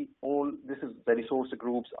and see all, this is the resource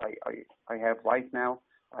groups I have right now.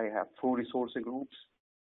 I have 4 resource groups.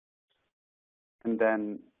 And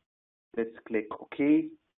then let's click OK.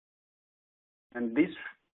 And this,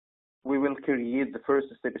 we will create, the first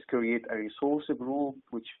step is create a resource group,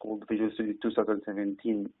 which is called Visual Studio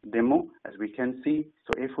 2017 demo, as we can see.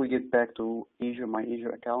 So if we get back to Azure, my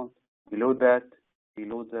Azure account, reload that,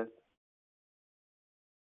 reload that.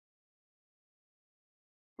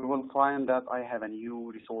 We will find that I have a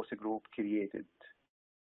new resource group created.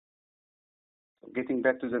 So getting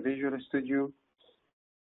back to the Visual Studio,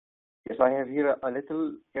 yes, I have here a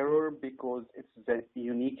little error because it's the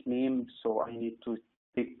unique name, so I need to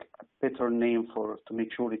pick a better name to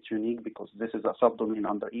make sure it's unique because this is a subdomain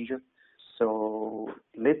under Azure. So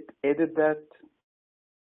let's edit that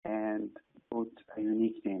and put a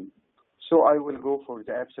unique name. So I will go for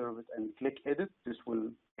the app service and click edit. This will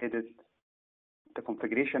edit the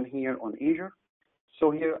configuration here on Azure.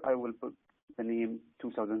 So here I will put the name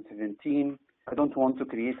 2017. I don't want to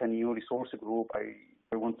create a new resource group.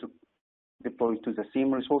 I want to deploy to the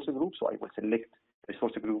same resource group. So I will select the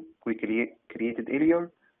resource group we created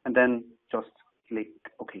earlier and then just click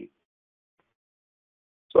OK.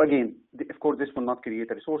 So again, of course, this will not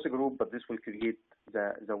create a resource group, but this will create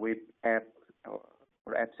the web app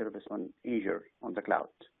or app service on Azure on the cloud.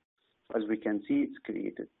 So as we can see, it's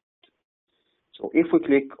created. So if we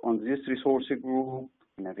click on this resource group,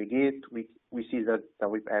 navigate, we see that the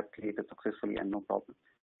web app created successfully and no problem.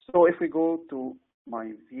 So if we go to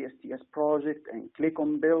my VSTS project and click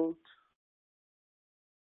on build,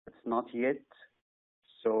 it's not yet.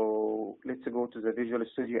 So let's go to the Visual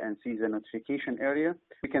Studio and see the notification area.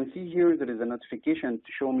 We can see here there is a notification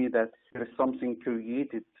to show me that there is something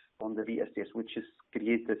created on the VSTS, which is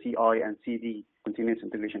create the CI and CD, continuous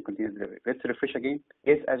integration, continuous delivery. Let's refresh again.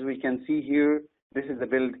 Yes, as we can see here, this is the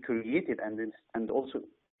build created and also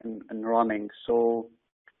in running. So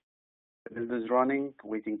the build is running,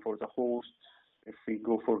 waiting for the host. If we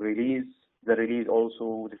go for release, the release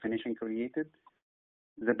also definition created.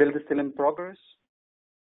 The build is still in progress.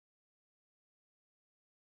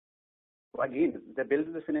 So again, the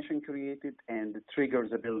build definition created and the trigger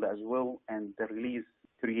the build as well, and the release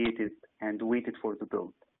created and waited for the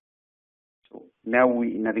build. So now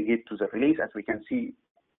we navigate to the release. As we can see,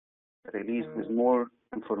 the release with more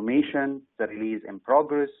information, the release in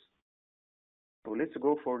progress. So let's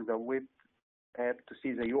go for the web app to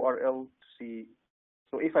see the URL, to see.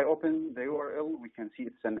 So if I open the URL, we can see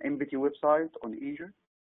it's an empty website on Azure.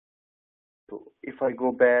 So if I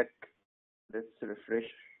go back, let's refresh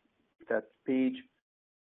that page.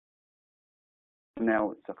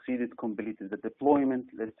 Now it succeeded, completed the deployment.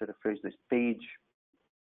 Let's refresh this page.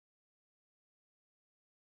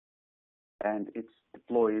 And it's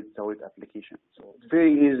deployed the web application. So it's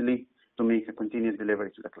very easily to make a continuous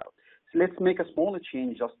delivery to the cloud. So let's make a small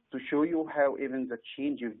change just to show you how even the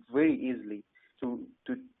change is very easily to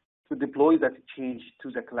deploy that change to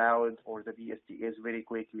the cloud or the VSTS very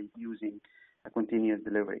quickly using a continuous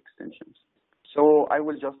delivery extensions. So I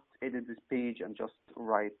will just edit this page and just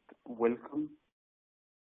write welcome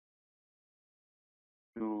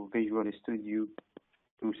to Visual Studio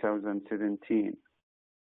 2017.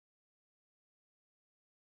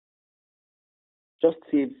 Just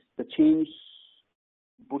save the change,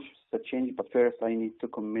 push the change, but first I need to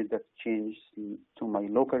commit that change to my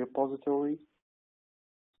local repository.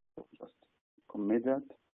 So just commit that,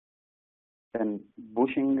 then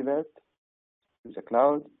pushing that to the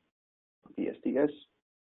cloud, VSTS.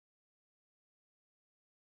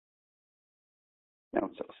 Now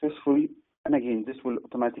successfully, and again, this will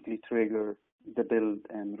automatically trigger the build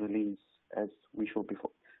and release as we showed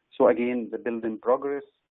before. So again, the build in progress.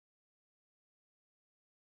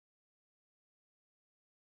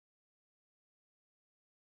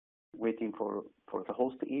 Waiting for the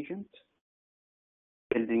host agent,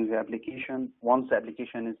 building the application. Once the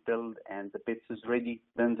application is built and the bits is ready,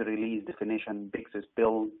 then the release definition bits is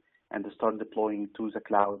built and start deploying to the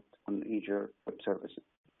cloud on Azure Web Services,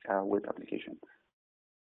 web application.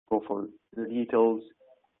 Go for the details,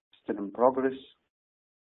 still in progress.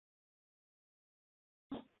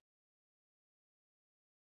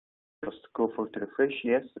 Just go for to refresh.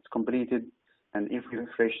 Yes, it's completed. And if we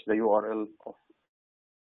refresh the URL of,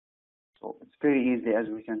 so it's very easy, as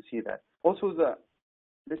we can see that. Also,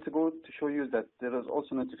 let's go to show you that there is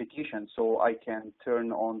also notification, so I can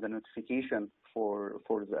turn on the notification for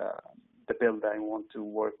the build I want to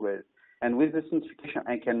work with. And with this notification,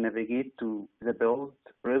 I can navigate to the build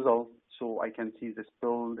result, so I can see this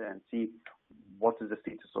build and see what is the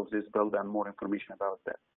status of this build and more information about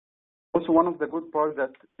that. Also, one of the good parts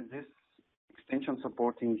that this extension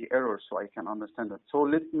supporting the error, so I can understand that. So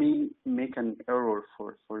let me make an error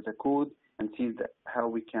for the code and see how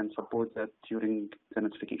we can support that during the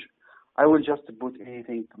notification. I will just put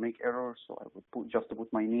anything to make error, so I will just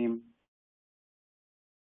put my name.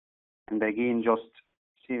 And again, just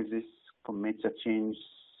save this, commit the change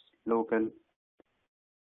local.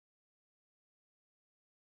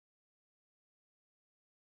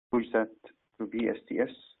 Push that to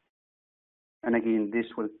VSTS. And again, this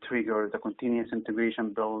will trigger the continuous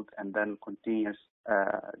integration build and then continuous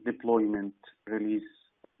deployment release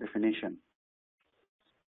definition.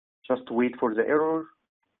 Just wait for the error.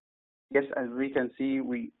 Yes, as we can see,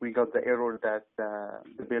 we got the error that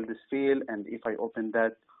the build is failed. And if I open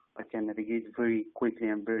that, I can navigate very quickly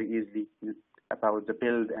and very easily about the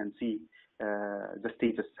build and see the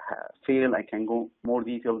status fail. I can go more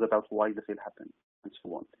details about why the fail happened and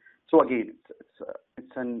so on. So again,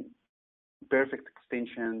 it's an perfect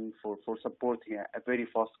extension for supporting a very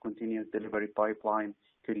fast continuous delivery pipeline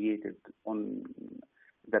created on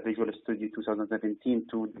the Visual Studio 2017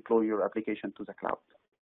 to deploy your application to the cloud.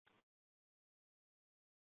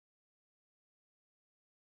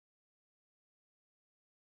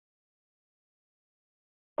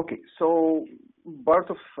 Okay, so part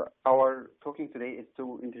of our talking today is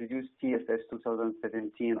to introduce TFS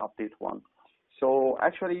 2017 Update 1. So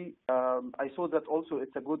actually, I saw that also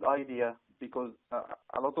it's a good idea because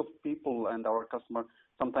a lot of people and our customers,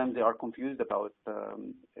 sometimes they are confused about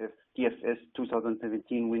if TFS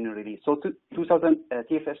 2017 when release. So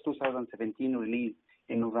TFS 2017 released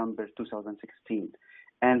in November 2016,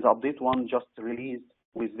 and the Update 1 just released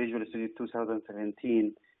with Visual Studio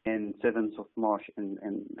 2017 in 7th of March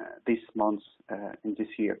in this month, in this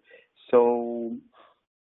year. So,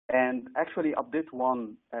 and actually Update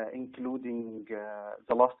 1, including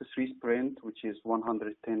the last 3 sprint, which is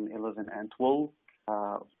 110, 11, and 12,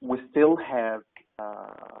 we still have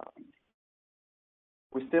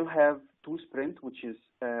 2 sprint, which is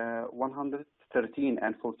 113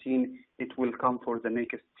 and 14. It will come for the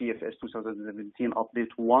next TFS 2017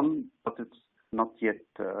 Update 1, but it's not yet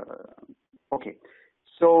okay.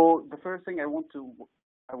 So the first thing I want to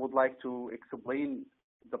I would like to explain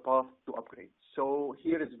the path to upgrade. So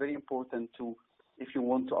here it's very important to, if you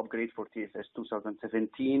want to upgrade for TFS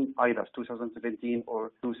 2017, either 2017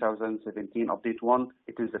 or 2017 update 1,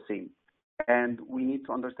 it is the same. And we need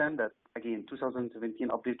to understand that, again, 2017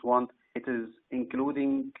 update 1, it is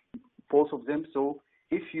including both of them. So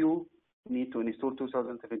if you need to install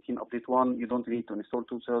 2017 update 1, you don't need to install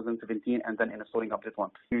 2017 and then installing update 1.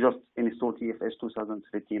 You just install TFS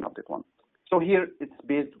 2017 update 1. So here it's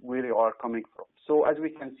based where you are coming from. So as we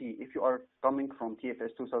can see, if you are coming from TFS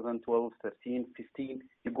 2012, 13, 15,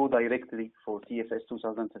 you go directly for TFS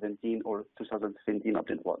 2017 or 2017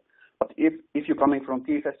 update 1. But if you're coming from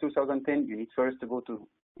TFS 2010, you need first to go to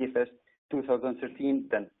TFS 2013,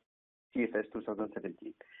 then TFS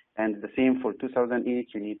 2017. And the same for 2008,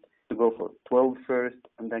 you need to go for 12 first,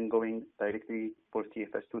 and then going directly for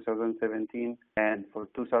TFS 2017. And for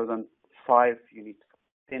 2005, you need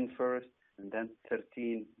 10 first, and then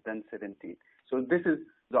 13, then 17. So this is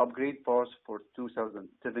the upgrade path for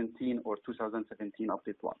 2017 or 2017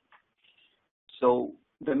 update 1. So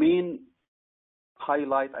the main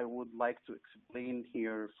highlight I would like to explain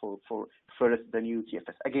here for first the new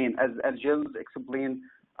TFS. Again, as Jill explained,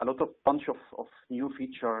 a lot of bunch of new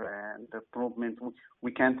feature and improvement.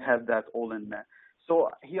 We can't have that all in there. So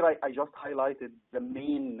here I just highlighted the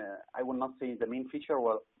main, I will not say the main feature,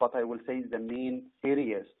 but I will say the main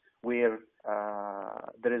areas where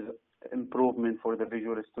there is improvement for the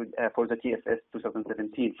Visual Studio, for the TFS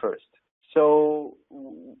 2017 first. So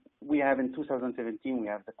we have in 2017, we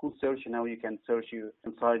have the code search. Now you can search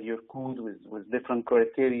inside your code with different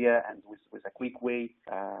criteria and with a quick way.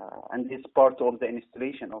 And it's part of the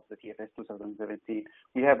installation of the TFS 2017.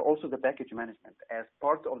 We have also the package management. As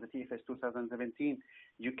part of the TFS 2017,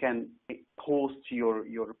 you can host your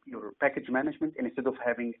package management instead of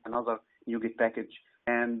having another NuGet package.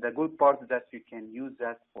 And the good part is that you can use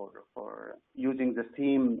that for using the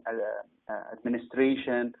same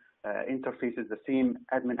administration interfaces, the same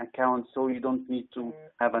admin account, so you don't need to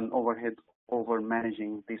have an overhead over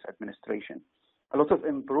managing this administration. A lot of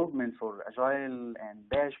improvement for Agile and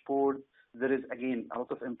dashboard. There is, again, a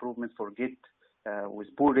lot of improvement for Git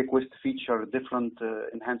with pull request feature, different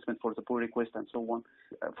enhancement for the pull request and so on.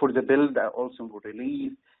 For the build, also for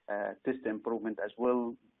release, test improvement as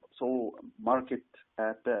well. So marketplace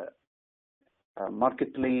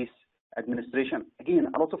administration.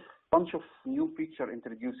 Again, a lot of bunch of new feature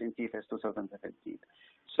introduced in TFS 2017.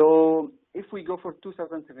 So if we go for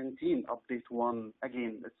 2017 update 1,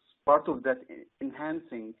 again, it's part of that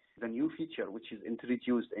enhancing the new feature which is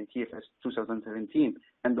introduced in TFS 2017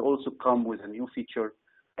 and also come with a new feature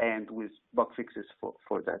and with bug fixes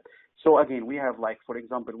for that. So again, we have, like, for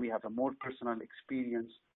example, we have a more personal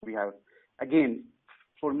experience. We have, again,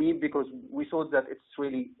 for me, because we thought that it's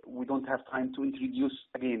really, we don't have time to introduce,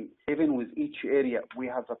 again, even with each area, we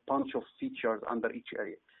have a bunch of features under each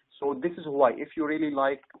area. So this is why, if you really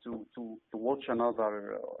like to watch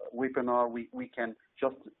another webinar, we can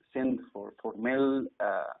just send for mail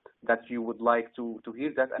that you would like to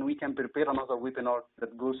hear that, and we can prepare another webinar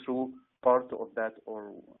that goes through part of that,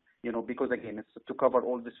 or, you know, because again, it's to cover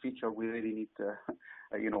all this feature, we really need,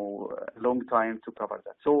 you know, a long time to cover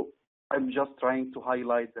that. So I'm just trying to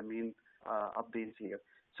highlight the main updates here.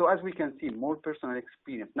 So as we can see, more personal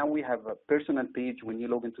experience. Now we have a personal page. When you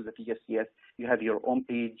log into the PSCS, you have your own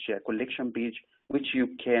page, collection page, which you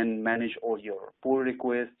can manage all your pull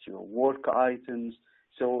requests, your work items.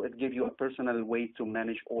 So it gives you a personal way to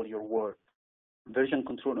manage all your work. Version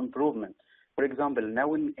control improvement. For example,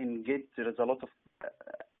 now in Git, there is a lot of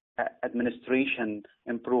administration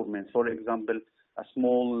improvements. For example, a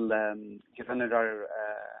small granular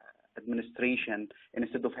administration,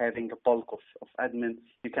 instead of having a bulk of admin,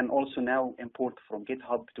 you can also now import from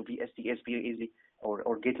GitHub to VSTS very easy,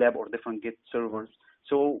 or GitLab or different Git servers.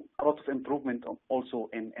 So a lot of improvement also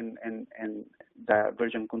in the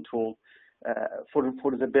version control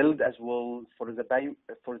for the build as well, for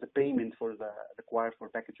the payment for the required for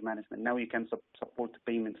package management. Now you can support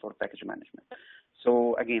payment for package management.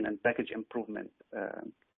 So again, and package improvement.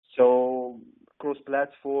 So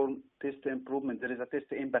cross-platform test improvement. There is a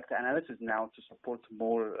test impact analysis now to support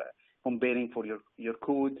more comparing for your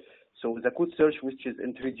code. So the code search, which is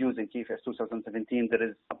introduced in TFS 2017, there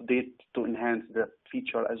is update to enhance the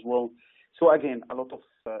feature as well. So again, a lot of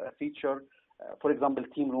feature. For example,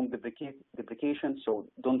 team room deprecation. So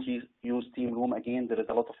don't use team room again. There is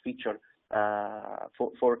a lot of feature.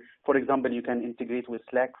 For example, you can integrate with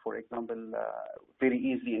Slack, for example, very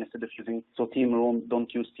easily instead of using team room.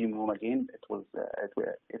 Don't use team room again.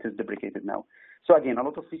 It is deprecated now. So again, a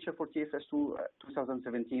lot of feature for TFS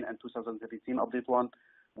 2017 and 2017 update 1.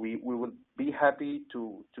 we will be happy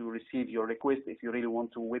to receive your request if you really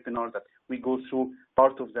want to webinar that we go through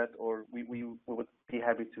part of that, or we would be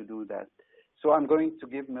happy to do that. So I'm going to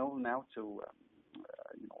give Mel now to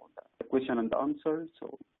the question and answer.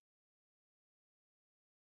 So.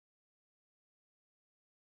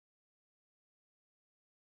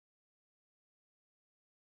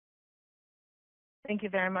 Thank you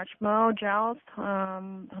very much, Mo, Giles.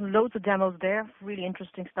 Loads of demos there. Really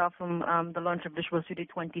interesting stuff from the launch of Visual Studio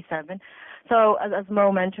 27. So, as Mo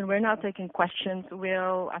mentioned, we're now taking questions.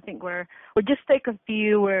 We'll just take a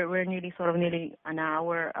few. We're nearly an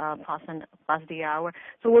hour past the hour.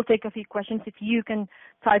 So we'll take a few questions. If you can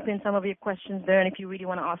type in some of your questions there, and if you really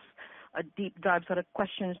want to ask a deep dive sort of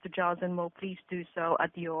questions to Giles and Mo, please do so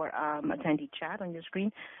at your attendee chat on your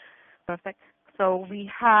screen. Perfect. So we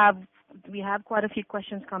have quite a few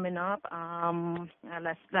questions coming up.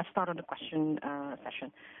 Let's start on the question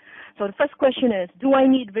session. So the first question is: do I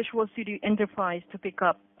need Visual Studio Enterprise to pick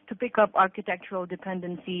up architectural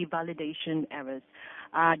dependency validation errors?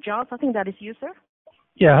 Giles, I think that is you, sir.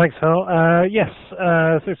 Yeah, thanks, Phil. Yes,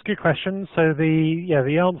 so it's a good question. So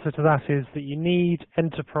the answer to that is that you need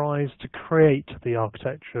Enterprise to create the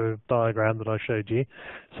architecture diagram that I showed you.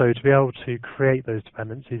 So to be able to create those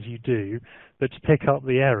dependencies, you do. But to pick up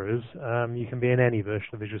the errors, you can be in any version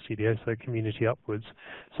of Visual Studio, so community upwards.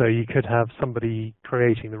 So you could have somebody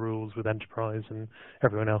creating the rules with Enterprise and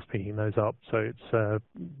everyone else picking those up. So it's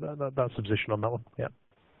that's the position on that one. Yeah.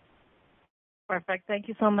 Perfect. Thank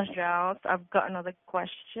you so much, Giles. I've got another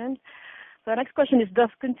question. So the next question is: does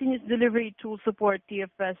continuous delivery tool support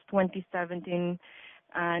TFS 2017?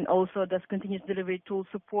 And also, does continuous delivery tool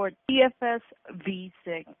support TFS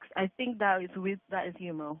v6? I think that is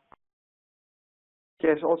you, Mo.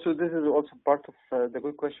 Yes, also this is also part of the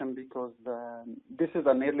good question, because this is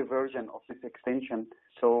an early version of this extension.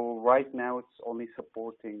 So right now it's only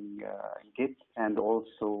supporting Git, and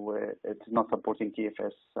also it's not supporting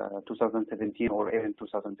TFS 2017 or even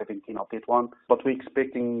 2017 update 1. But we're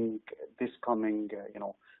expecting this coming,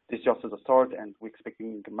 this just as a start, and we're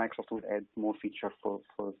expecting Microsoft will add more feature for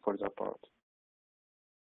that part.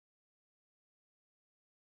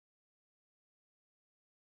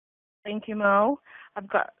 Thank you, Mo. I've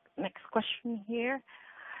got next question here.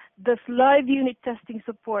 Does live unit testing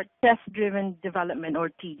support test-driven development, or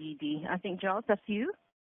TDD? I think, Giles, that's you.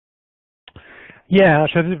 Yeah,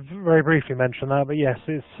 actually, I did very briefly mention that, but yes,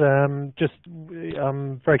 it's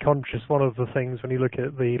I'm very conscious. One of the things when you look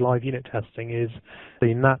at the live unit testing is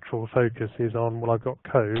the natural focus is on, well, I've got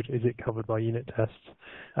code, is it covered by unit tests?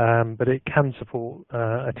 But it can support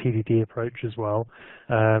a TDD approach as well,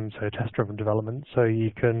 so test-driven development. So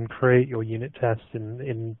you can create your unit tests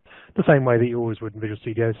in the same way that you always would in Visual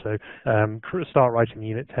Studio. So start writing the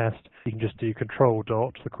unit test. You can just do control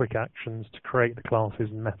dot, the quick actions, to create the classes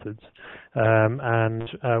and methods.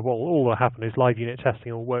 What will happen is live unit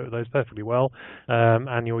testing will work with those perfectly well,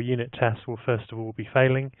 and your unit tests will first of all be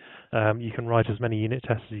failing. You can write as many unit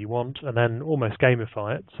tests as you want, and then almost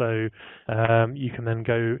gamify it. So you can then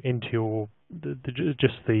go into your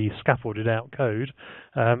just the scaffolded out code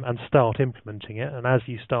and start implementing it. And as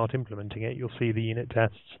you start implementing it, you'll see the unit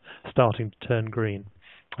tests starting to turn green.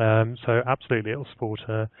 So absolutely, it will support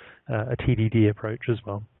a TDD approach as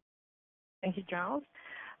well. Thank you, Giles.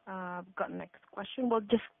 I've got next question. We'll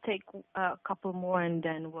just take a couple more and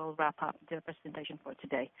then we'll wrap up the presentation for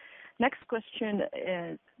today. Next question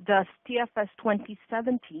is: does TFS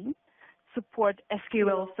 2017 support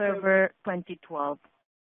SQL Server 2012?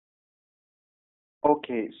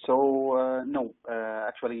 Okay, so no,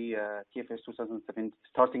 actually TFS 2017,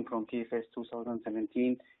 starting from TFS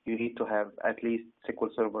 2017, you need to have at least SQL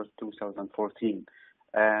Server 2014.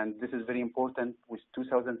 And this is very important. With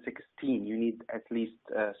 2016, you need at least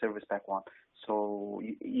Service Pack 1. So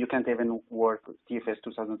you can't even work with TFS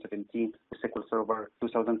 2017 with SQL Server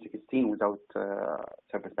 2016 without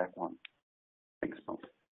Service Pack 1. Thanks, Mo.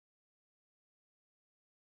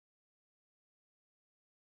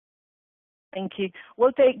 Thank you.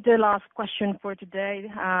 We'll take the last question for today.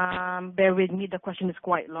 Bear with me, the question is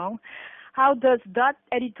quite long. How does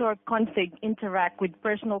 .editor config interact with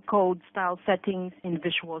personal code style settings in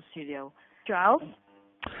Visual Studio? Giles?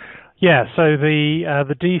 Yeah, so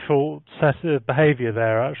the default set of behavior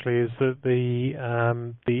there actually is that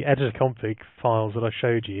the editor config files that I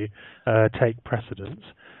showed you take precedence.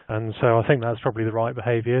 And so I think that's probably the right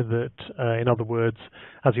behavior, that in other words,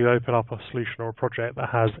 as you open up a solution or a project that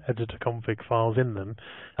has editor config files in them,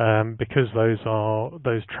 because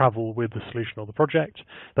those travel with the solution or the project,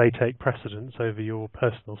 they take precedence over your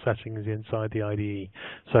personal settings inside the IDE.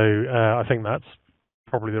 So I think that's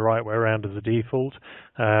probably the right way around as a default.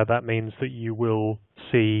 That means that you will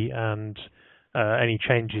see and any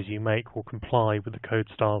changes you make will comply with the code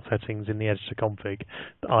style settings in the editor config,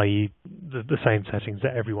 i.e. the same settings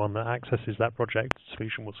that everyone that accesses that project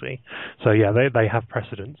solution will see. So yeah, they have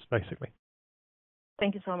precedence, basically.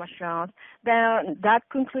 Thank you so much, Charles. Then that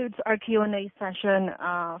concludes our Q&A session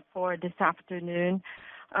for this afternoon.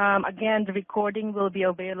 Again, the recording will be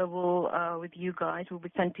available with you guys. Will be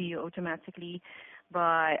sent to you automatically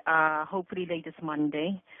by hopefully latest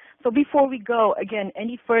Monday. So before we go, again,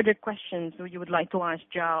 any further questions or you would like to ask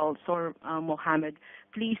Giles or Mohammed,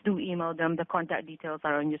 please do email them. The contact details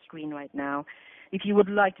are on your screen right now. If you would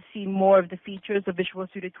like to see more of the features of Visual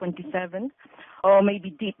Studio 27, or maybe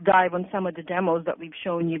deep dive on some of the demos that we've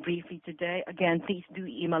shown you briefly today, again, please do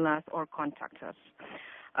email us or contact us.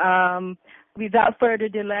 Without further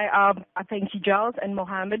delay, I thank you, Giles and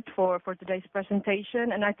Mohammed, for today's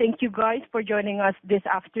presentation, and I thank you guys for joining us this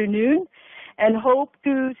afternoon, and hope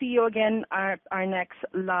to see you again at our next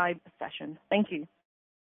live session. Thank you.